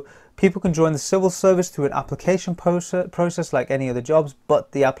 So people can join the civil service through an application process like any other jobs,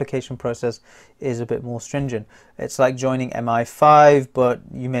 but the application process is a bit more stringent. It's like joining MI5, but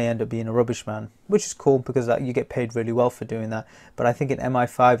you may end up being a rubbish man, which is cool because you get paid really well for doing that. But I think in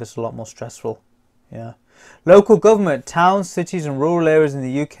MI5 it's a lot more stressful. Yeah. Local government. Towns, cities and rural areas in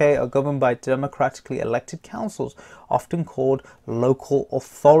the UK are governed by democratically elected councils, often called local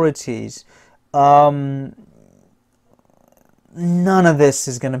authorities. None of this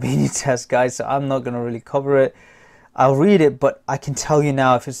is going to be in your test, guys, so I'm not going to really cover it. I'll read it, but I can tell you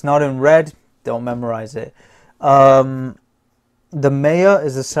now, if it's not in red, don't memorize it. The mayor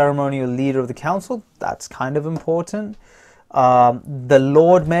is the ceremonial leader of the council. That's kind of important. The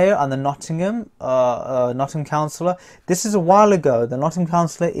Lord Mayor and the Nottingham councillor. This is a while ago. The Nottingham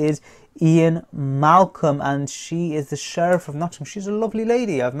councillor is Ian Malcolm, and she is the Sheriff of Nottingham. She's a lovely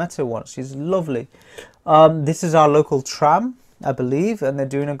lady. I've met her once. She's lovely. This is our local tram, I believe, and they're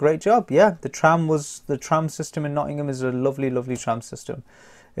doing a great job. Yeah, the tram system in Nottingham is a lovely, lovely tram system.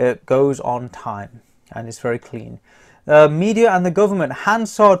 It goes on time and it's very clean. Media and the government.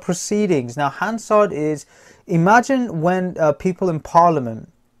 Hansard proceedings. Now, Hansard is, imagine when people in Parliament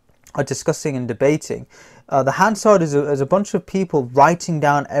are discussing and debating. The Hansard is a bunch of people writing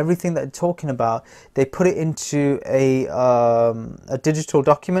down everything that they're talking about. They put it into a digital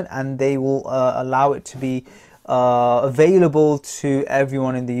document, and they will allow it to be available to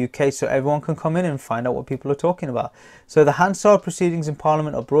everyone in the UK, so everyone can come in and find out what people are talking about. So the Hansard proceedings in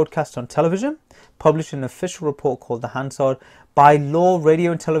Parliament are broadcast on television, published in an official report called the Hansard. By law,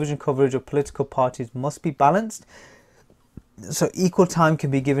 radio and television coverage of political parties must be balanced, so equal time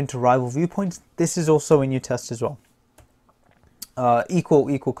can be given to rival viewpoints. This is also in your test as well.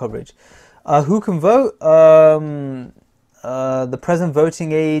 Equal coverage. Who can vote? The present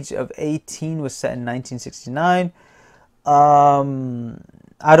voting age of 18 was set in 1969.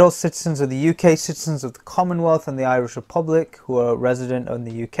 Adult citizens of the UK, citizens of the Commonwealth and the Irish Republic who are resident in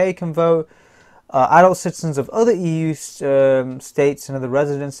the UK can vote. Adult citizens of other EU states and other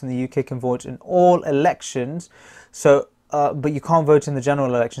residents in the UK can vote in all elections. So, but you can't vote in the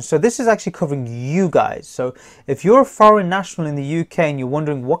general election. So this is actually covering you guys. So if you're a foreign national in the UK and you're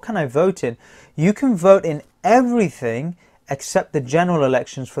wondering what can I vote in, you can vote in everything except the general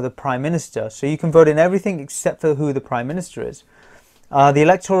elections for the Prime Minister. So you can vote in everything except for who the Prime Minister is. The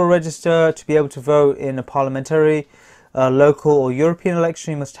electoral register, to be able to vote in a parliamentary, local or European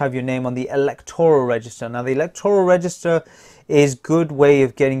election, you must have your name on the electoral register. Now the electoral register is a good way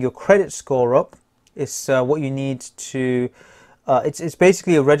of getting your credit score up. It's what you need to, it's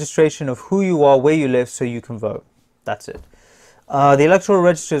basically a registration of who you are, where you live, so you can vote. That's it. The electoral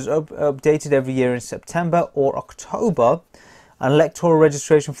register is updated every year in September or October. An electoral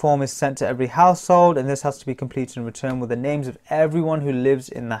registration form is sent to every household, and this has to be completed and returned with the names of everyone who lives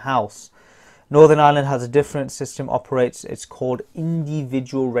in the house. Northern Ireland has a different system, operates, it's called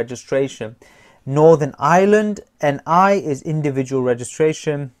individual registration. Northern Ireland, NI, is individual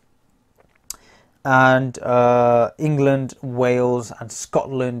registration, and England, Wales and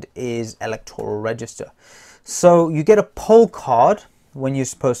Scotland is electoral register. So you get a poll card when you're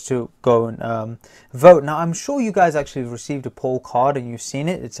supposed to go and vote. Now I'm sure you guys actually have received a poll card and you've seen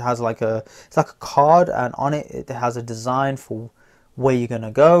it. It has like it's like a card, and on it it has a design for where you're going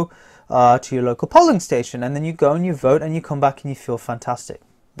to go to your local polling station, and then you go and you vote and you come back and you feel fantastic.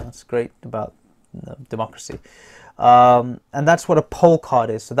 That's great about democracy. And that's what a poll card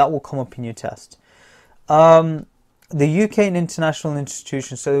is, so that will come up in your test. The UK and international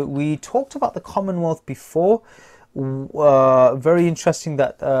institutions. So we talked about the Commonwealth before. Very interesting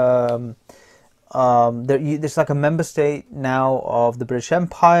that there's like a member state now of the British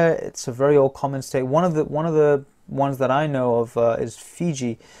Empire. It's a very old common state. One of the ones that I know of is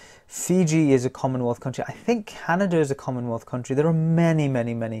Fiji. Fiji is a Commonwealth country. I think Canada is a Commonwealth country. There are many,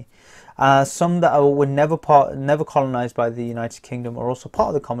 many, many. Some that were never colonized by the United Kingdom are also part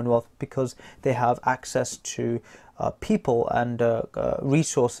of the Commonwealth because they have access to people and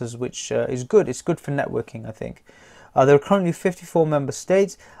resources, which is good. It's good for networking, I think. There are currently 54 member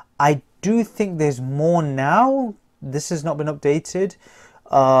states. I do think there's more now. This has not been updated.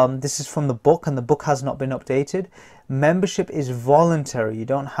 This is from the book, and the book has not been updated. Membership is voluntary. You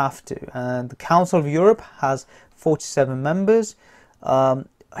don't have to. And the Council of Europe has 47 members.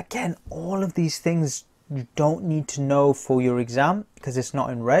 Again, all of these things you don't need to know for your exam because it's not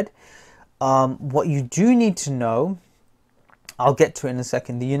in red. What you do need to know, I'll get to it in a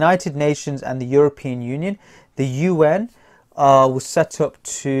second. The United Nations and the European Union, the UN was set up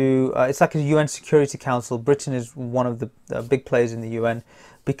to, it's like a UN Security Council. Britain is one of the big players in the UN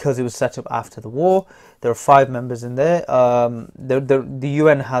because it was set up after the war. There are 5 members in there. The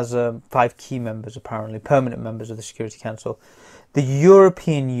UN has 5 key members, apparently, permanent members of the Security Council. The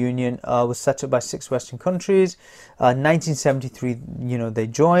European Union was set up by 6 Western countries. 1973, they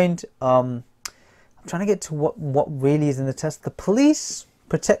joined. I'm trying to get to what really is in the test. The police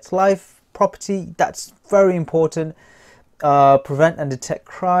protect life, property. That's very important. Prevent and detect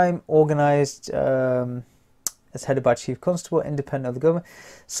crime. Organized as headed by Chief Constable, independent of the government.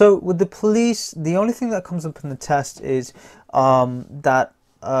 So with the police, the only thing that comes up in the test is that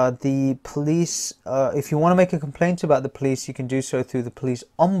the police, if you want to make a complaint about the police, you can do so through the police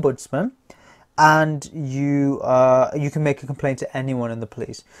ombudsman, and you can make a complaint to anyone in the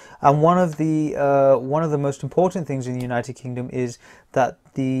police. And one of the most important things in the United Kingdom is that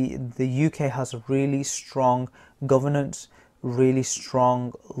the UK has a really strong governance, really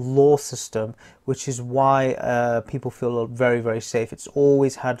strong law system, which is why people feel very, very safe. It's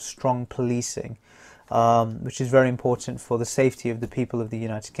always had strong policing. Which is very important for the safety of the people of the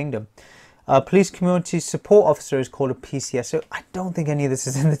United Kingdom. Police Community Support Officer is called a PCSO. I don't think any of this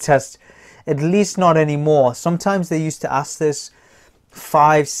is in the test, at least not anymore. Sometimes they used to ask this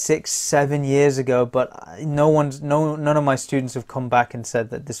 5, 6, 7 years ago, but none of my students have come back and said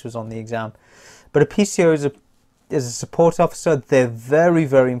that this was on the exam. But a PCO is a support officer. They're very,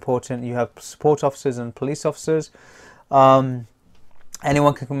 very important. You have support officers and police officers.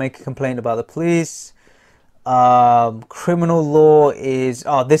 Anyone can make a complaint about the police. Criminal law is,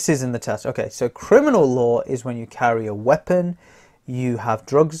 this is in the test. Okay, so criminal law is when you carry a weapon, you have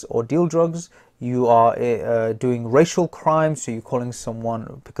drugs or deal drugs, you are doing racial crimes, so you're calling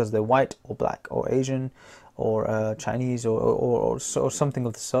someone because they're white or black or Asian or Chinese or something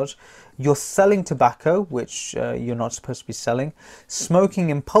of the such. You're selling tobacco, which you're not supposed to be selling. Smoking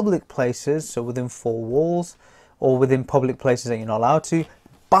in public places, so within 4 walls or within public places that you're not allowed to.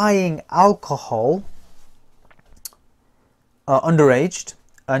 Buying alcohol underaged,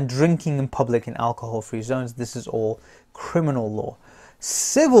 and drinking in public in alcohol-free zones. This is all criminal law.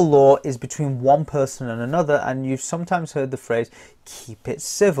 Civil law is between one person and another, and you've sometimes heard the phrase keep it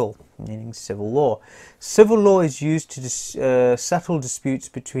civil, meaning civil law. Civil law is used to settle disputes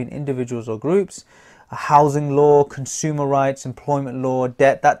between individuals or groups. Housing law, consumer rights, employment law,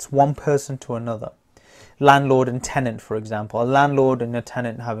 debt, that's one person to another. Landlord and tenant, for example, a landlord and a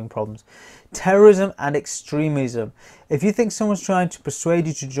tenant having problems. Terrorism and extremism. If you think someone's trying to persuade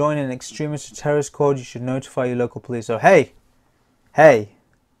you to join an extremist or terrorist cause, you should notify your local police. So hey, if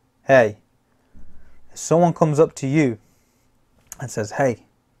someone comes up to you and says, hey,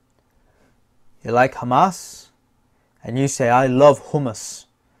 you like Hamas? And you say, I love hummus.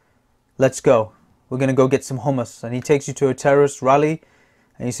 Let's go. we're going to go get some hummus. And he takes you to a terrorist rally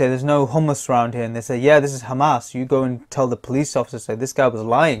and you say, there's no hummus around here. And they say, yeah, this is Hamas. You go and tell the police officer, say, this guy was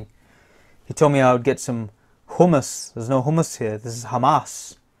lying. He told me I would get some hummus. There's no hummus here. This is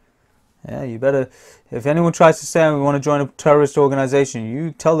Hamas. Yeah, you better, if anyone tries to say we want to join a terrorist organization,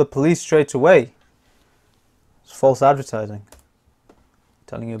 you tell the police straight away. It's false advertising.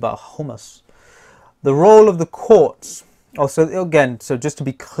 Telling you about hummus. The role of the courts. Oh, so again, so just to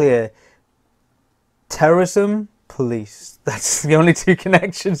be clear, terrorism, police. That's the only two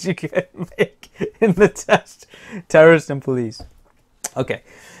connections you can make in the test. Terrorist and police. Okay.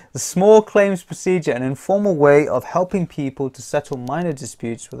 The small claims procedure, an informal way of helping people to settle minor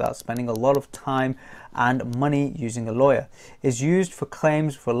disputes without spending a lot of time and money using a lawyer, is used for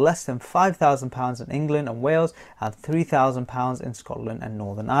claims for less than £5,000 in England and Wales and £3,000 in Scotland and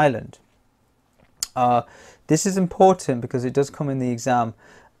Northern Ireland. This is important because it does come in the exam.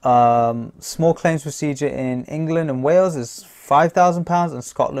 Small claims procedure in England and Wales is £5,000 and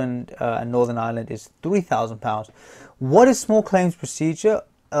Scotland and Northern Ireland is £3,000. What is small claims procedure?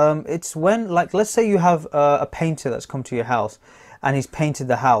 It's when, like, let's say you have a painter that's come to your house and he's painted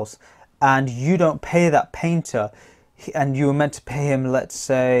the house and you don't pay that painter, and you were meant to pay him, let's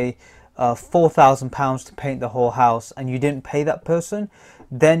say, £4,000 to paint the whole house, and you didn't pay that person,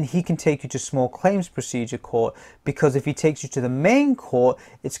 then he can take you to small claims procedure court, because if he takes you to the main court,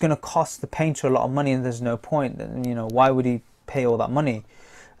 it's going to cost the painter a lot of money and there's no point. You know, why would he pay all that money?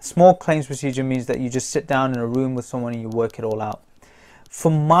 Small claims procedure means that you just sit down in a room with someone and you work it all out. For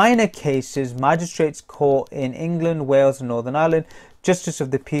minor cases, Magistrates Court in England, Wales and Northern Ireland, Justice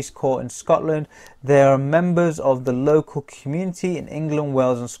of the Peace Court in Scotland. They are members of the local community in England,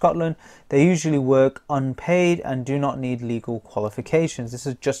 Wales and Scotland. They usually work unpaid and do not need legal qualifications. This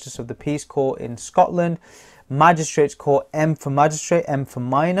is Justice of the Peace Court in Scotland. Magistrates Court, M for magistrate, M for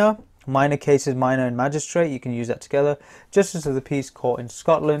minor. Minor cases, minor and magistrate, you can use that together. Justice of the Peace Court in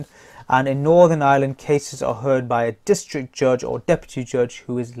Scotland. And in Northern Ireland, cases are heard by a district judge or deputy judge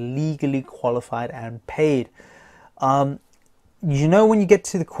who is legally qualified and paid. You know, when you get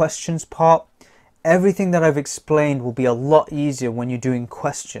to the questions part, everything that I've explained will be a lot easier when you're doing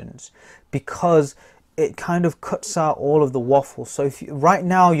questions, because it kind of cuts out all of the waffle. So if you, right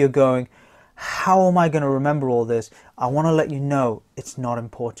now you're going, how am I going to remember all this? I want to let you know it's not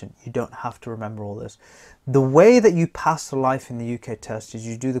important. You don't have to remember all this. The way that you pass the Life in the UK test is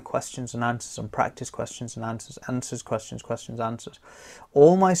you do the questions and answers and practice questions and answers, answers, questions, questions, answers.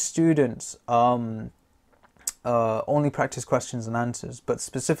 All my students only practice questions and answers, but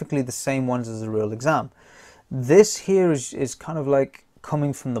specifically the same ones as the real exam. This here is kind of like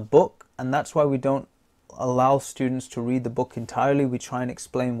coming from the book, and that's why we don't allow students to read the book entirely. We try and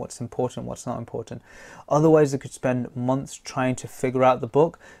explain what's important, what's not important. Otherwise, they could spend months trying to figure out the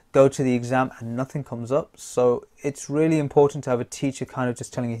book, go to the exam, and nothing comes up. So it's really important to have a teacher kind of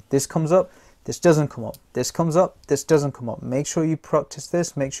just telling you, this comes up, this doesn't come up, this comes up, this doesn't come up. Make sure you practice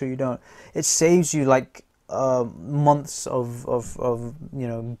this, make sure you don't. It saves you like months of you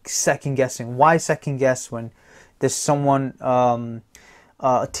know, second guessing. Why second guess when there's someone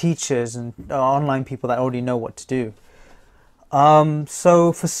teachers and online people that already know what to do.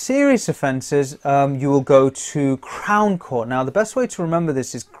 So for serious offences, you will go to Crown Court. Now the best way to remember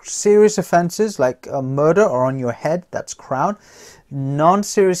this is serious offences like murder are on your head, that's Crown.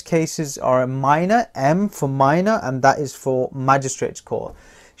 Non-serious cases are a minor, M for minor, and that is for Magistrates Court.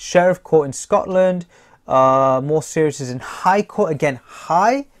 Sheriff Court in Scotland. More serious is in High Court. Again,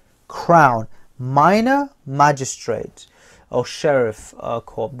 High, Crown, minor, Magistrate or Sheriff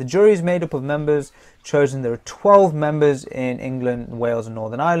Court. The jury is made up of members chosen. There are 12 members in England, Wales and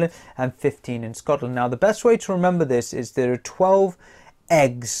Northern Ireland and 15 in Scotland. Now the best way to remember this is there are 12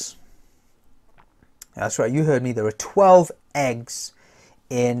 eggs. That's right, you heard me. There are 12 eggs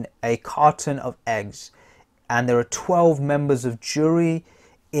in a carton of eggs, and there are 12 members of jury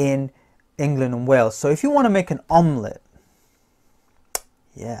in England and Wales. So if you want to make an omelette,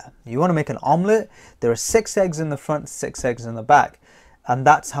 you want to make an omelette, there are 6 eggs in the front, 6 eggs in the back, and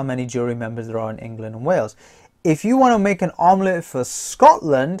that's how many jury members there are in England and Wales. If you want to make an omelette for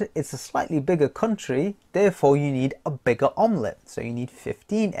Scotland, it's a slightly bigger country, therefore you need a bigger omelette, so you need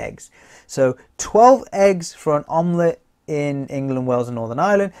 15 eggs. So 12 eggs for an omelette in England, Wales and Northern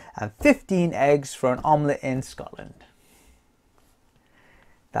Ireland, and 15 eggs for an omelette in Scotland.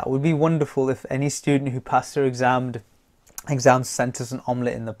 That would be wonderful if any student who passed their exams sent us an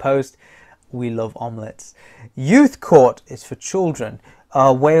omelette in the post. We love omelettes. Youth Court is for children.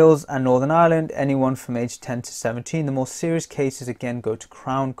 Wales and Northern Ireland, anyone from age 10 to 17. The more serious cases again go to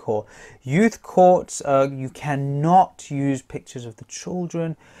Crown Court. Youth courts, you cannot use pictures of the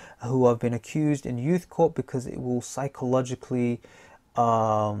children who have been accused in youth court because it will psychologically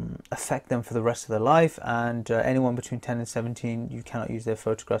affect them for the rest of their life, and anyone between 10 and 17, you cannot use their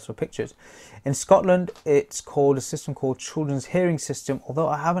photographs or pictures. In Scotland, it's called a system called Children's Hearing System, although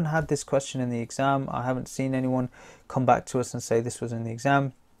I haven't had this question in the exam. I haven't seen anyone come back to us and say this was in the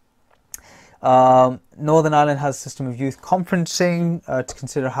exam. Northern Ireland has a system of youth conferencing to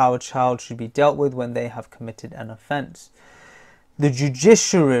consider how a child should be dealt with when they have committed an offence. The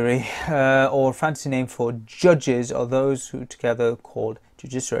judiciary, or fancy name for judges, are those who together called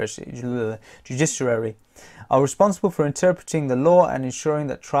judiciary, are responsible for interpreting the law and ensuring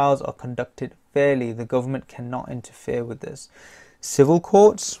that trials are conducted fairly. The government cannot interfere with this. Civil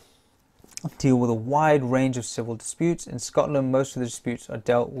courts deal with a wide range of civil disputes. In Scotland, most of the disputes are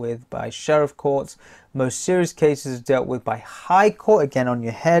dealt with by sheriff courts. Most serious cases are dealt with by High Court, again on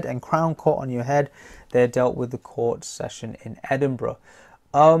your head, and Crown Court on your head. They're dealt with the court session in Edinburgh.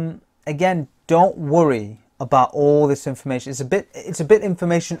 Again, don't worry about all this information. It's a bit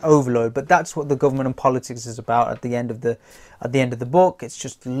information overload, but that's what the government and politics is about at the end of the book. It's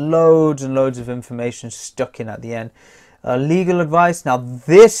just loads and loads of information stuck in at the end. Legal advice. Now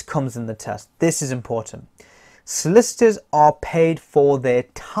this comes in the test. This is important. Solicitors are paid for their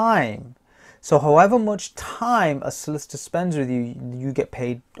time. So however much time a solicitor spends with you, you get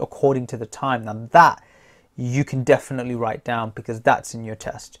paid according to the time. Now that you can definitely write down because that's in your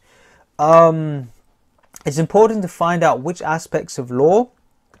test. It's important to find out which aspects of law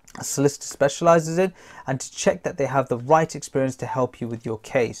a solicitor specializes in and to check that they have the right experience to help you with your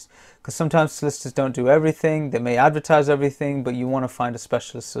case. Because sometimes solicitors don't do everything. They may advertise everything, but you want to find a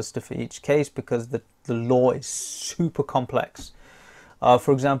specialist solicitor for each case because the law is super complex.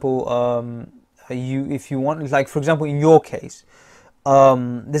 For example, if you want, like for example, in your case,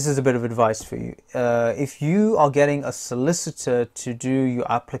 this is a bit of advice for you. If you are getting a solicitor to do your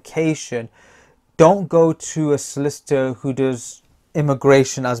application, don't go to a solicitor who does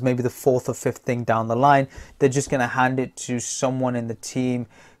immigration as maybe the fourth or fifth thing down the line. They're just going to hand it to someone in the team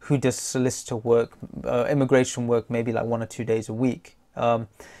who does solicitor work, immigration work, maybe like 1 or 2 days a week.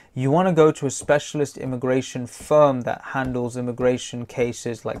 You want to go to a specialist immigration firm that handles immigration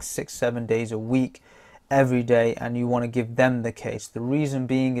cases like 6-7 days a week, every day, and you want to give them the case. The reason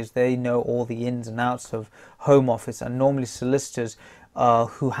being is they know all the ins and outs of Home Office, and normally solicitors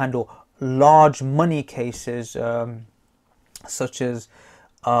who handle large money cases, such as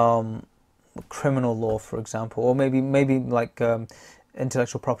criminal law, for example, or maybe like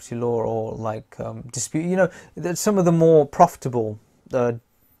intellectual property law, or like dispute. You know, some of the more profitable.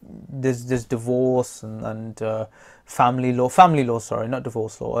 There's divorce and family law. Sorry, not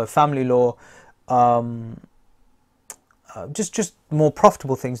divorce law. Family law. Just more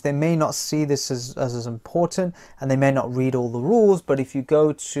profitable things. They may not see this as important, and they may not read all the rules, but if you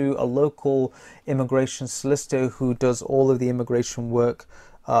go to a local immigration solicitor who does all of the immigration work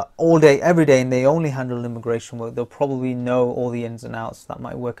all day, every day, and they only handle immigration work, they'll probably know all the ins and outs. That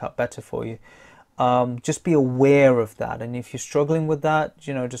might work out better for you. Just be aware of that, and if you're struggling with that,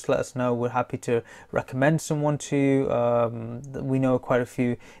 you know, just let us know. We're happy to recommend someone to you. We know quite a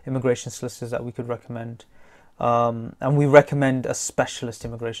few immigration solicitors that we could recommend. And we recommend a specialist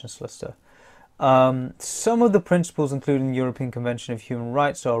immigration solicitor. Some of the principles, including the European Convention of Human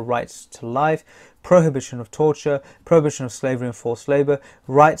Rights, are rights to life, prohibition of torture, prohibition of slavery and forced labour,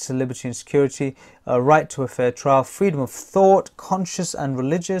 rights to liberty and security, right to a fair trial, freedom of thought, conscience and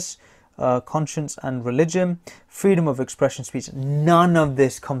religion, freedom of expression, speech. None of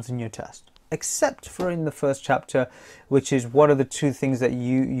this comes in your test, except for in the first chapter, which is what are the two things that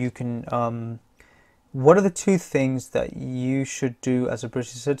what are the two things that you should do as a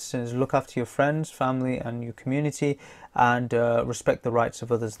British citizen? Is look after your friends, family, and your community, and respect the rights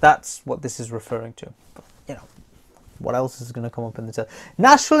of others. That's what this is referring to. But, you know, what else is going to come up in the test?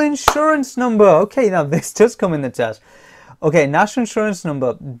 National insurance number. Okay, now this does come in the test. Okay, national insurance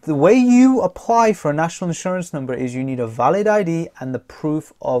number. The way you apply for a national insurance number is you need a valid ID and the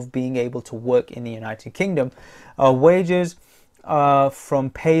proof of being able to work in the United Kingdom. Wages from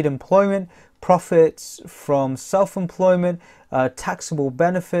paid employment, profits from self-employment, taxable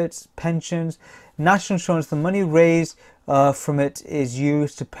benefits, pensions, national insurance. The money raised from it is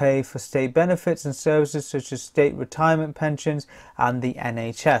used to pay for state benefits and services such as state retirement pensions and the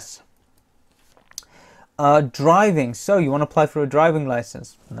NHS. Driving. So you want to apply for a driving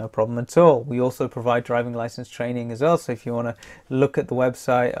license? No problem at all. We also provide driving license training as well. So if you want to look at the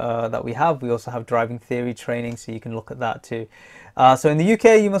website that we also have driving theory training, so you can look at that too. So in the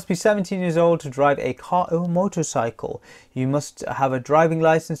UK, you must be 17 years old to drive a car or motorcycle. You must have a driving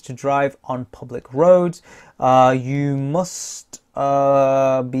license to drive on public roads. You must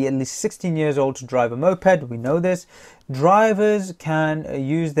be at least 16 years old to drive a moped. We know this. Drivers can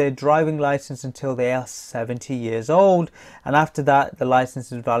use their driving license until they are 70 years old, and after that the license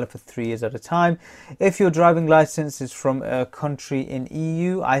is valid for 3 years at a time. If your driving license is from a country in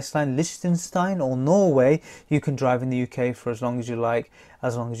EU, Iceland, Liechtenstein or Norway, you can drive in the UK for as long as you like,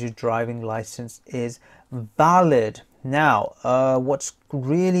 as long as your driving license is valid. Now, what's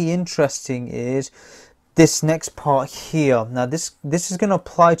really interesting is this next part here. Now this is going to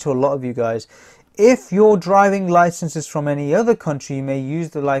apply to a lot of you guys. If your driving license is from any other country, you may use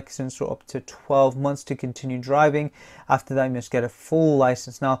the license for up to 12 months to continue driving. After that, you must get a full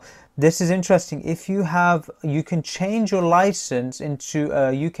license. Now, this is interesting. If you can change your license into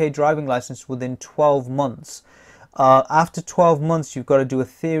a UK driving license within 12 months. After 12 months, you've got to do a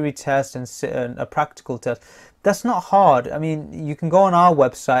theory test and a practical test. That's not hard. I mean, you can go on our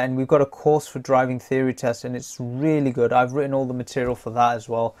website and we've got a course for driving theory test, and it's really good. I've written all the material for that as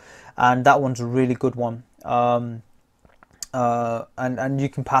well, and that one's a really good one. And you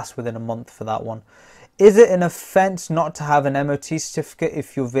can pass within a month for that one. Is it an offence not to have an MOT certificate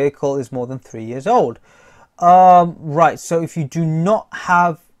if your vehicle is more than 3 years old? Right, so if you do not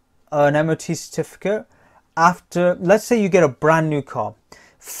have an MOT certificate, after, let's say you get a brand new car,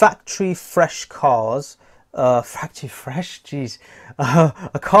 factory fresh cars, factory fresh, geez,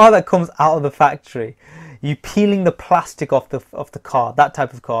 a car that comes out of the factory, you peeling the plastic off the car, that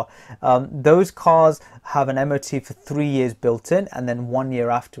type of car, those cars have an MOT for 3 years built in, and then 1 year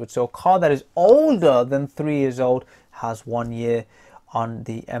afterwards. So a car that is older than 3 years old has 1 year on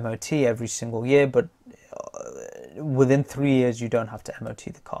the MOT every single year, but within 3 years you don't have to MOT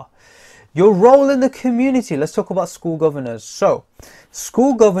the car. Your role in the community. Let's talk about school governors. So,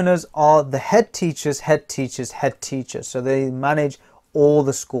 school governors are the head teachers, head teachers, head teachers. So they manage all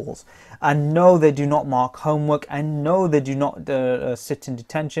the schools. And no, they do not mark homework, and no, they do not sit in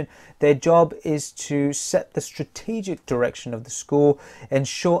detention. Their job is to set the strategic direction of the school,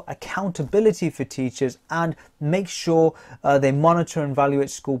 ensure accountability for teachers, and make sure they monitor and evaluate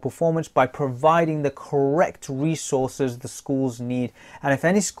school performance by providing the correct resources the schools need. And if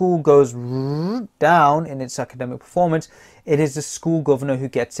any school goes down in its academic performance, it is the school governor who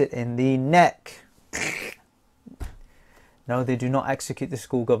gets it in the neck. No, they do not execute the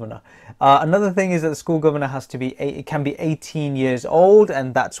school governor. Another thing is that the school governor has to be, it can be 18 years old,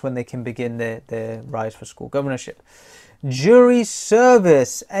 and that's when they can begin their rise for school governorship. Jury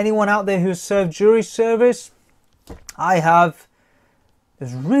service. Anyone out there who's served jury service? I have.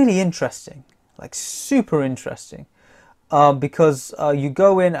 It's really interesting, like super interesting. Because you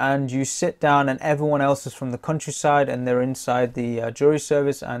go in and you sit down, and everyone else is from the countryside, and they're inside the jury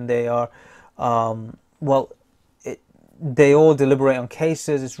service, and they are, they all deliberate on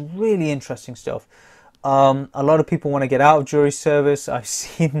cases. It's really interesting stuff. A lot of people want to get out of jury service. I've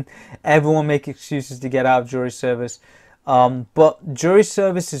seen everyone make excuses to get out of jury service. But jury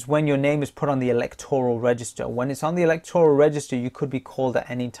service is when your name is put on the electoral register. When it's on the electoral register, you could be called at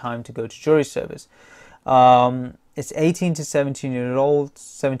any time to go to jury service. It's 18 to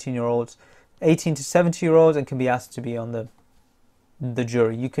 17-year-olds, 18 to 70-year-olds, and can be asked to be on the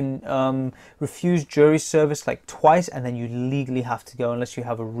jury. You can refuse jury service like twice, and then you legally have to go unless you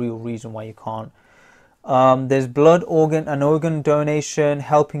have a real reason why you can't. There's blood, organ donation,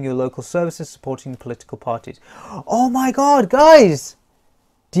 helping your local services, supporting political parties. Oh my god, guys!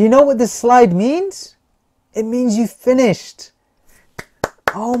 Do you know what this slide means? It means you finished.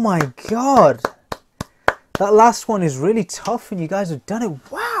 Oh my god! That last one is really tough, and you guys have done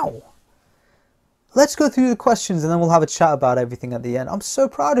it. Wow! Let's go through the questions and then we'll have a chat about everything at the end. I'm so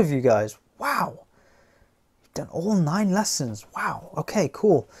proud of you guys. Wow. You've done all 9 lessons. Wow. Okay,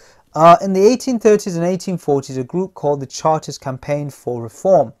 cool. In the 1830s and 1840s, a group called the Chartist campaigned for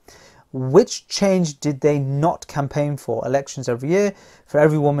reform. Which change did they not campaign for? Elections every year, for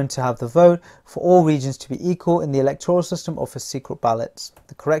every woman to have the vote, for all regions to be equal in the electoral system, or for secret ballots?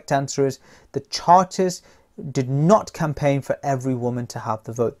 The correct answer is the Chartists did not campaign for every woman to have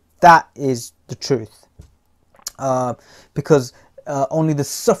the vote. That is the truth, because only the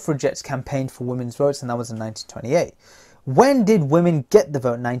suffragettes campaigned for women's votes, and that was in 1928. When did women get the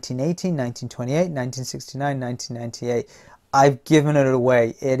vote? 1918, 1928, 1969, 1998. I've given it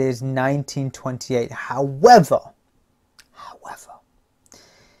away. It is 1928. However,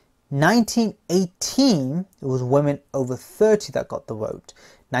 1918, it was women over 30 that got the vote.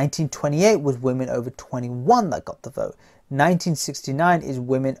 1928 was women over 21 that got the vote. 1969 is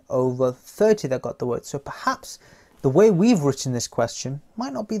women over 30 that got the vote. So perhaps the way we've written this question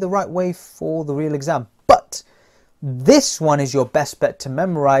might not be the right way for the real exam, but this one is your best bet to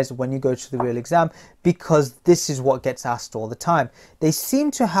memorize when you go to the real exam, because this is what gets asked all the time. They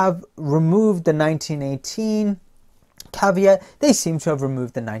seem to have removed the 1918 caveat, they seem to have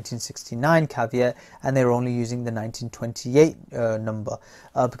removed the 1969 caveat, and they're only using the 1928 number,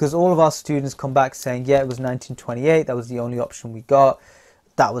 because all of our students come back saying, yeah, it was 1928, that was the only option we got,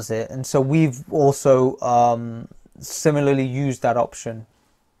 that was it. And so we've also similarly used that option.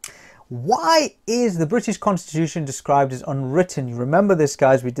 Why is the British Constitution described as unwritten? You remember this,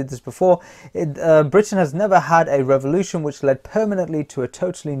 guys, we did this before. Britain has never had a revolution which led permanently to a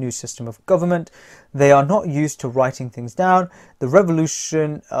totally new system of government. They are not used to writing things down. The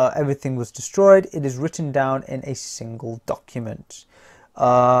revolution, everything was destroyed. It is written down in a single document.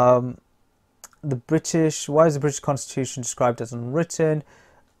 Why is the British Constitution described as unwritten?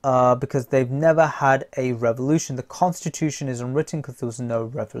 Because they've never had a revolution. The Constitution is unwritten because there was no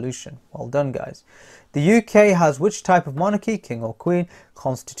revolution. Well done, guys. The UK has which type of monarchy? King or Queen?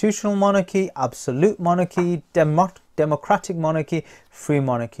 Constitutional monarchy, absolute monarchy, democratic monarchy, free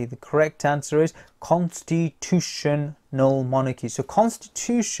monarchy. The correct answer is constitutional monarchy. So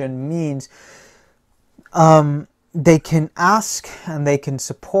constitution means they can ask and they can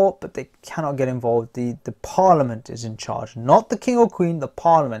support, but they cannot get involved. The parliament is in charge, not the king or queen, the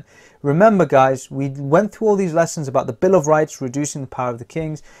parliament. Remember, guys, we went through all these lessons about the Bill of Rights reducing the power of the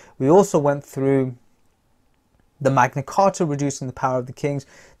kings. We also went through the Magna Carta reducing the power of the kings.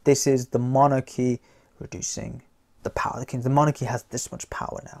 This is the monarchy reducing the power of the kings. The monarchy has this much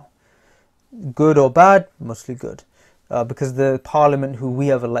power now. Good or bad? Mostly good, because the parliament who we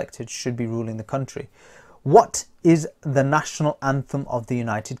have elected should be ruling the country. What is the national anthem of the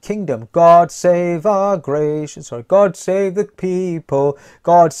United Kingdom? God save our God save the people,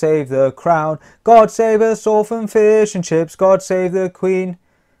 God save the crown, God save us all from fish and chips, God save the Queen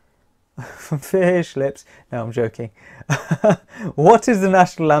from fish lips. No, I'm joking. What is the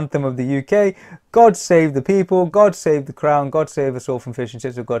national anthem of the UK? God save the people, God save the crown, God save us all from fish and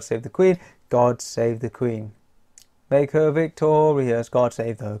chips, or God save the Queen, God save the Queen. Make her victorious, God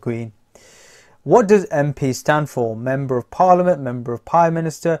save the Queen. What does MP stand for? Member of Parliament, Member of Prime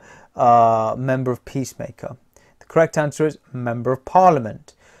Minister, Member of Peacemaker. The correct answer is Member of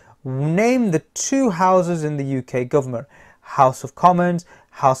Parliament. Name the two houses in the UK government. House of Commons,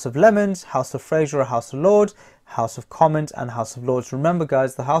 House of Lemons, House of Fraser or House of Lords, House of Commons and House of Lords. Remember,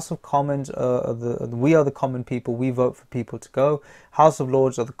 guys, the House of Commons, we are the common people, we vote for people to go. House of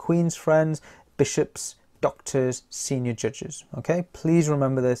Lords are the Queen's friends, bishops, doctors, senior judges. Okay, please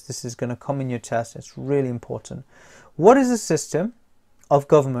remember this. This is going to come in your test. It's really important. What is a system of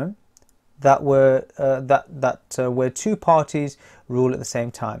government that where two parties rule at the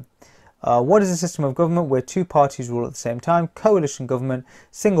same time? What is a system of government where two parties rule at the same time? Coalition government,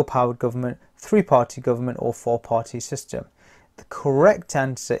 single-powered government, three-party government, or four-party system? The correct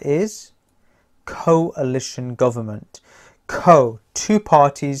answer is coalition government. Two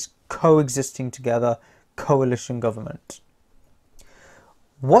parties coexisting together. Coalition government.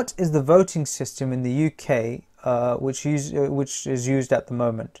 What is the voting system in the UK which is used at the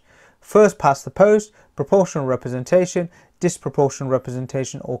moment? First past the post, proportional representation, disproportional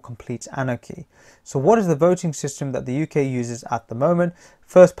representation, or complete anarchy? So what is the voting system that the UK uses at the moment?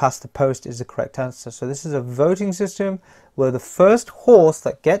 First past the post is the correct answer. So this is a voting system where the first horse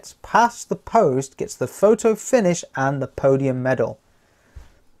that gets past the post gets the photo finish and the podium medal.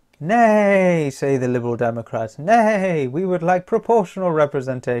 Nay, say the Liberal Democrats. Nay, we would like proportional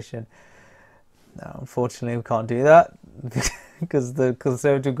representation. No, unfortunately, we can't do that because the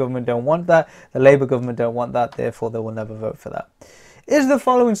Conservative government don't want that. The Labour government don't want that. Therefore, they will never vote for that. Is the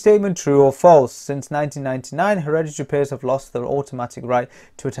following statement true or false? Since 1999, hereditary peers have lost their automatic right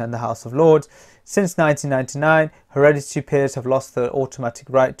to attend the House of Lords. Since 1999, hereditary peers have lost their automatic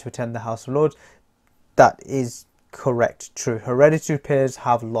right to attend the House of Lords. That is correct, true. Hereditary peers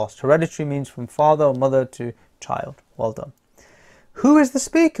have lost. Hereditary means from father or mother to child. Well done. Who is the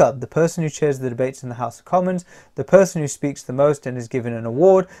Speaker? The person who chairs the debates in the House of Commons, the person who speaks the most and is given an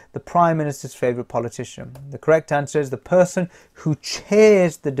award, the Prime Minister's favourite politician. The correct answer is the person who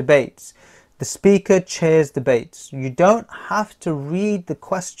chairs the debates. The Speaker chairs debates. You don't have to read the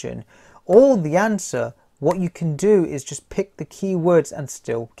question or the answer. What you can do is just pick the keywords and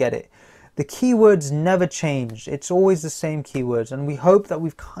still get it. The keywords never change. It's always the same keywords, and we hope that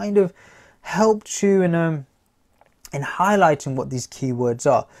we've kind of helped you in highlighting what these keywords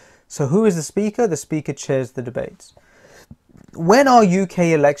are. So who is the speaker? The speaker chairs the debates. When are UK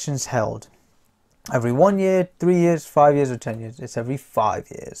elections held? Every 1 year, 3 years, 5 years, or 10 years? It's every 5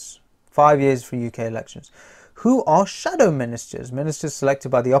 years. 5 years for UK elections. Who are shadow ministers? Ministers selected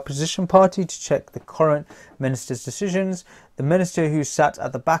by the opposition party to check the current minister's decisions. The minister who sat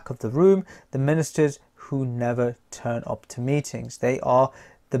at the back of the room. The ministers who never turn up to meetings. They are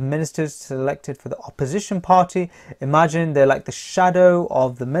the ministers selected for the opposition party. Imagine they're like the shadow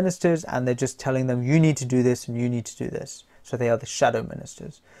of the ministers and they're just telling them, you need to do this and you need to do this. So they are the shadow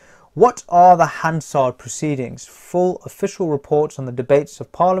ministers. What are the Hansard proceedings? Full official reports on the debates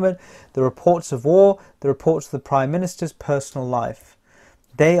of Parliament, the reports of war, the reports of the Prime Minister's personal life.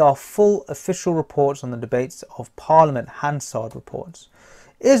 They are full official reports on the debates of Parliament, Hansard reports.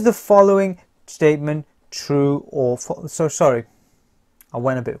 Is the following statement true or false? So sorry, I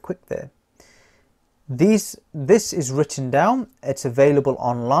went a bit quick there. This is written down, it's available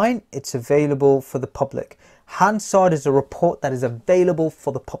online, it's available for the public. Hansard is a report that is available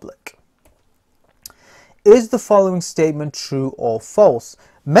for the public. Is the following statement true or false?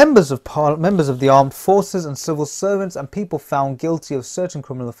 Members of the armed forces and civil servants and people found guilty of certain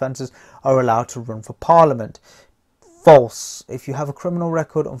criminal offences are allowed to run for Parliament. False. If you have a criminal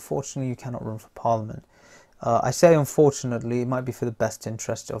record, unfortunately, you cannot run for Parliament. I say unfortunately, it might be for the best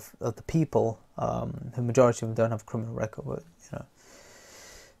interest of the people. The majority of them don't have a criminal record, but you know.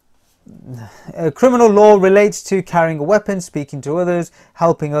 Criminal law relates to carrying a weapon, speaking to others,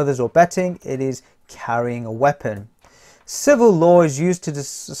 helping others, or betting. It is carrying a weapon. Civil law is used to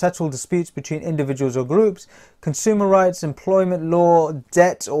settle disputes between individuals or groups. Consumer rights, employment law,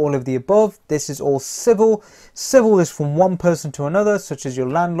 debt, all of the above. This is all civil. Civil is from one person to another, such as your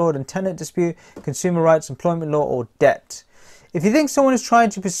landlord and tenant dispute, consumer rights, employment law, or debt. If you think someone is trying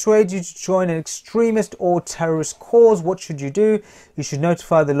to persuade you to join an extremist or terrorist cause, what should you do? You should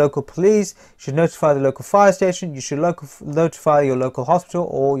notify the local police, you should notify the local fire station, you should notify your local hospital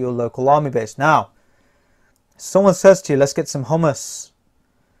or your local army base. Now, someone says to you, let's get some Hamas,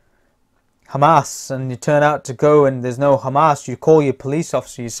 and you turn out to go and there's no Hamas. You call your police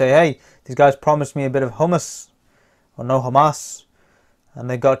officer, you say, hey, these guys promised me a bit of hummus, or no Hamas, and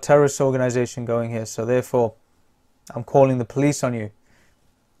they got a terrorist organization going here, so therefore I'm calling the police on you.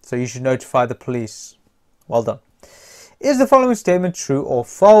 So you should notify the police. Well done. Is the following statement true or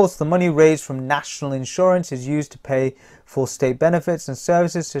false? The money raised from national insurance is used to pay for state benefits and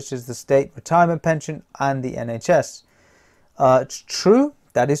services such as the state retirement pension and the NHS. It's true.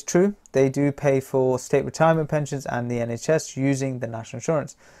 That is true. They do pay for state retirement pensions and the NHS using the national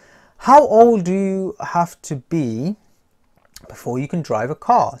insurance. How old do you have to be before you can drive a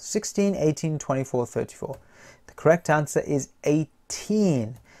car? 16, 18, 24, 34. The correct answer is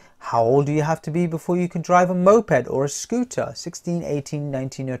 18. How old do you have to be before you can drive a moped or a scooter? 16, 18,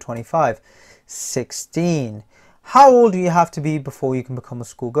 19, or 25? 16. How old do you have to be before you can become a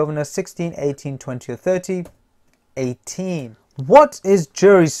school governor? 16, 18, 20, or 30? 18. What is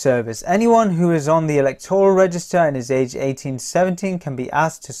jury service? Anyone who is on the electoral register and is aged 18 to 17 can be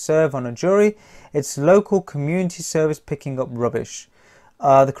asked to serve on a jury. It's local community service picking up rubbish.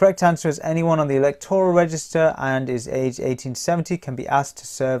 The correct answer is anyone on the electoral register and is aged 18 to 70 can be asked to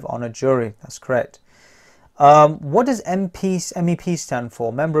serve on a jury. That's correct. What does MEP stand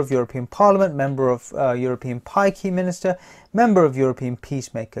for? Member of European Parliament, Member of European Key Minister, Member of European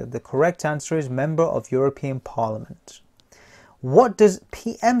Peacemaker. The correct answer is Member of European Parliament. What does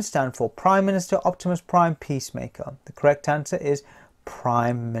PM stand for? Prime Minister, Optimus Prime, Peacemaker. The correct answer is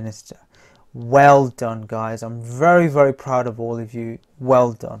Prime Minister. Well done, guys. I'm very, very proud of all of you.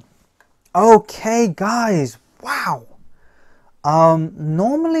 Well done. Okay, guys. Wow.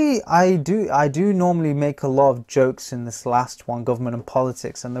 Normally I do normally make a lot of jokes in this last one, government and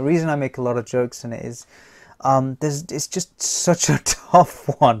politics, and the reason I make a lot of jokes in it is it's just such a tough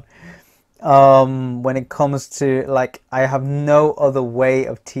one. When it comes to, like, I have no other way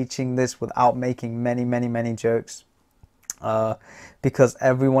of teaching this without making many jokes. Because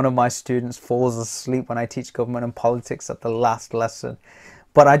every one of my students falls asleep when I teach government and politics at the last lesson.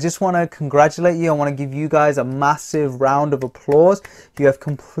 But I just want to congratulate you. I want to give you guys a massive round of applause. You have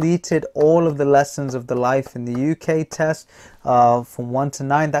completed all of the lessons of the Life in the UK test from 1 to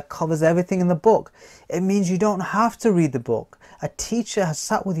 9. That covers everything in the book. It means you don't have to read the book. A teacher has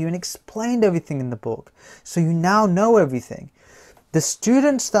sat with you and explained everything in the book. So you now know everything. The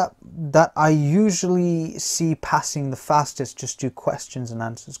students that I usually see passing the fastest just do questions and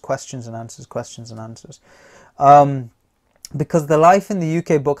answers, questions and answers, questions and answers. Because the Life in the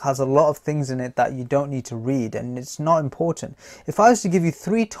UK book has a lot of things in it that you don't need to read, and it's not important. If I was to give you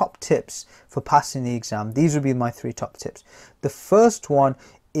 3 top tips for passing the exam, these would be my 3 top tips. The first one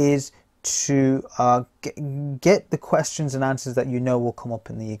is to get the questions and answers that you know will come up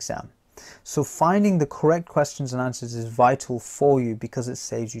in the exam. So finding the correct questions and answers is vital for you because it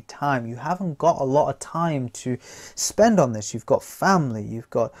saves you time. You haven't got a lot of time to spend on this. You've got family, you've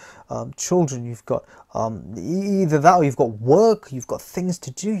got children, you've got either that or you've got work, you've got things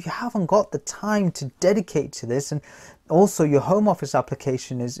to do. You haven't got the time to dedicate to this, and also your Home Office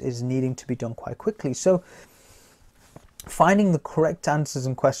application is needing to be done quite quickly. So finding the correct answers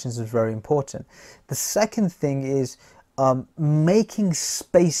and questions is very important. The second thing is making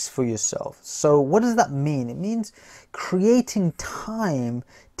space for yourself. So what does that mean? It means creating time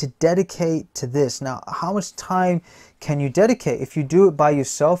to dedicate to this. Now, how much time can you dedicate? If you do it by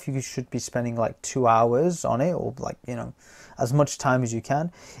yourself, you should be spending like 2 hours on it, or like, you know, as much time as you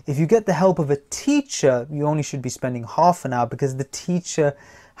can. If you get the help of a teacher, you only should be spending half an hour because the teacher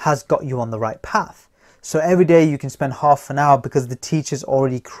has got you on the right path. So every day you can spend half an hour because the teacher's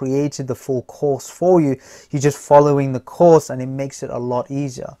already created the full course for you. You're just following the course and it makes it a lot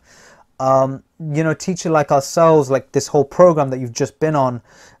easier. You know, teacher like ourselves, like this whole program that you've just been on,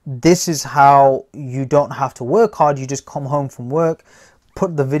 this is how you don't have to work hard. You just come home from work,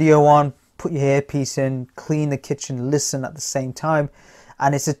 put the video on, put your earpiece in, clean the kitchen, listen at the same time.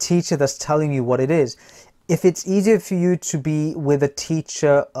 And it's a teacher that's telling you what it is. If it's easier for you to be with a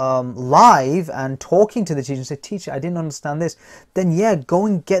teacher live and talking to the teacher and say, teacher, I didn't understand this, then yeah, go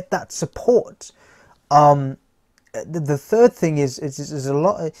and get that support. The third thing is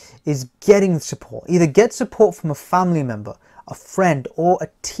getting support. Either get support from a family member, a friend, or a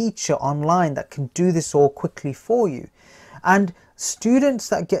teacher online that can do this all quickly for you. And students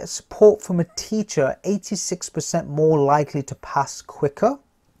that get support from a teacher are 86% more likely to pass quicker.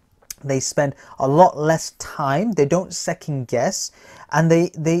 They spend a lot less time, they don't second guess, and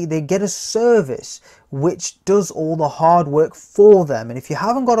they get a service which does all the hard work for them. And if you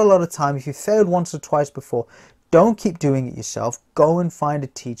haven't got a lot of time, if you failed once or twice before, don't keep doing it yourself. Go and find a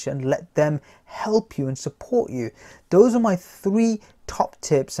teacher and let them help you and support you. Those are my 3 top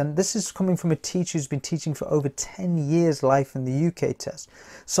tips, and this is coming from a teacher who's been teaching for over 10 years life in the UK test.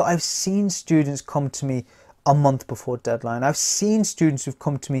 So I've seen students come to me a month before deadline. I've seen students who've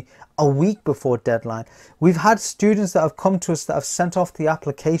come to me a week before deadline. We've had students that have come to us that have sent off the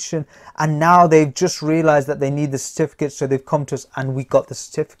application and now they've just realized that they need the certificate, so they've come to us and we got the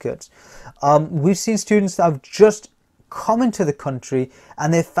certificates. We've seen students that have just come into the country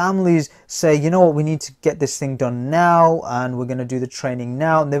and their families say, you know what, we need to get this thing done now and we're going to do the training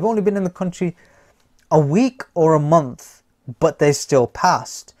now, and they've only been in the country a week or a month, but they still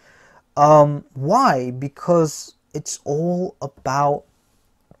passed. Why? Because it's all about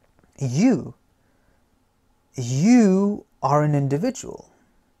you. You are an individual.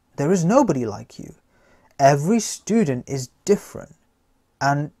 There is nobody like you. Every student is different.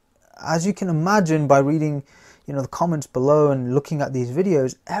 And as you can imagine by reading, you know, the comments below and looking at these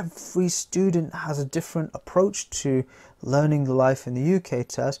videos, every student has a different approach to learning the life in the UK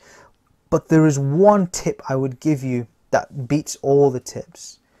test. But there is one tip I would give you that beats all the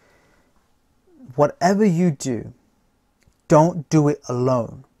tips. Whatever you do, don't do it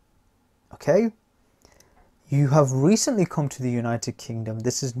alone. Okay? You have recently come to the United Kingdom.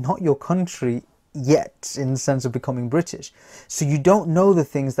 This is not your country yet in the sense of becoming British. So you don't know the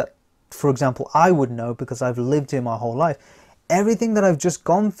things that, for example, I would know because I've lived here my whole life. Everything that I've just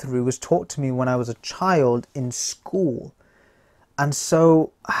gone through was taught to me when I was a child in school. And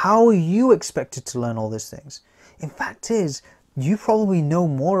so how are you expected to learn all these things? In fact is, you probably know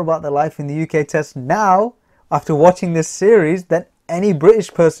more about the life in the UK test now after watching this series than any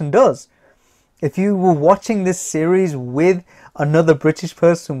British person does. If you were watching this series with another British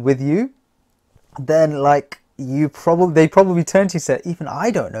person with you, then like they probably turn to you and say, even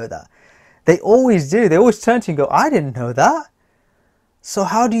I don't know that. They always do. They always turn to you and go, I didn't know that. So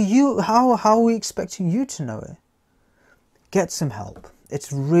how are we expecting you to know it? Get some help.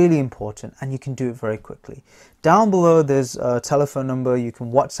 It's really important and you can do it very quickly. Down below there's a telephone number. You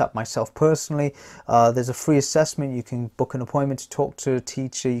can WhatsApp myself personally. There's a free assessment. You can book an appointment to talk to a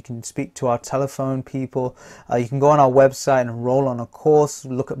teacher. You can speak to our telephone people. You can go on our website and enroll on a course,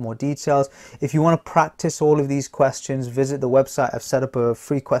 look at more details. If you want to practice all of these questions, visit the website. I've set up a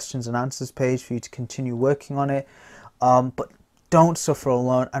free questions and answers page for you to continue working on it. But don't suffer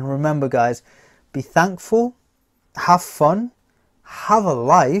alone. And remember guys, be thankful, have fun, have a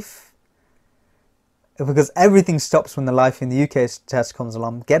life, because everything stops when the life in the UK test comes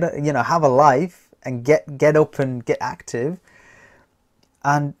along. Have a life and get up and get active,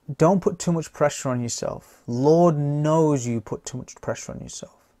 and don't put too much pressure on yourself. Lord knows you put too much pressure on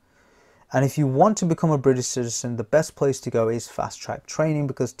yourself. And if you want to become a British citizen, the best place to go is fast track training,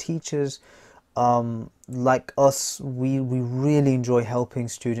 because teachers like us, we really enjoy helping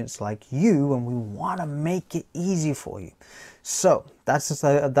students like you, and we want to make it easy for you. So that's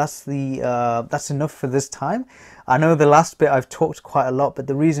enough for this time. I know the last bit I've talked quite a lot, but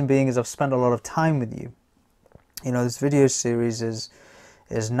the reason being is I've spent a lot of time with you. You know, this video series is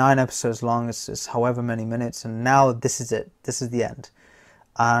 9 episodes long. It's however many minutes, and now this is it. This is the end.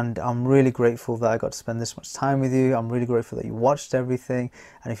 And I'm really grateful that I got to spend this much time with you. I'm really grateful that you watched everything.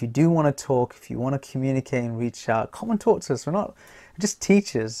 And if you do want to talk, if you want to communicate and reach out, come and talk to us. We're not just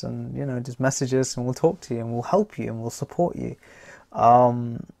teachers, and you know, just message us and we'll talk to you and we'll help you and we'll support you.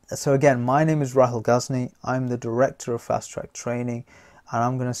 So again, my name is Rahul Ghazni. I'm the director of Fast Track Training, and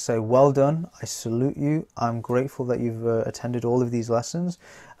I'm going to say well done. I salute you. I'm grateful that you've attended all of these lessons,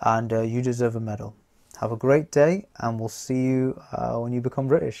 and you deserve a medal. Have a great day, and we'll see you when you become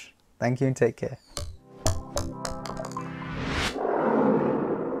British. Thank you and take care.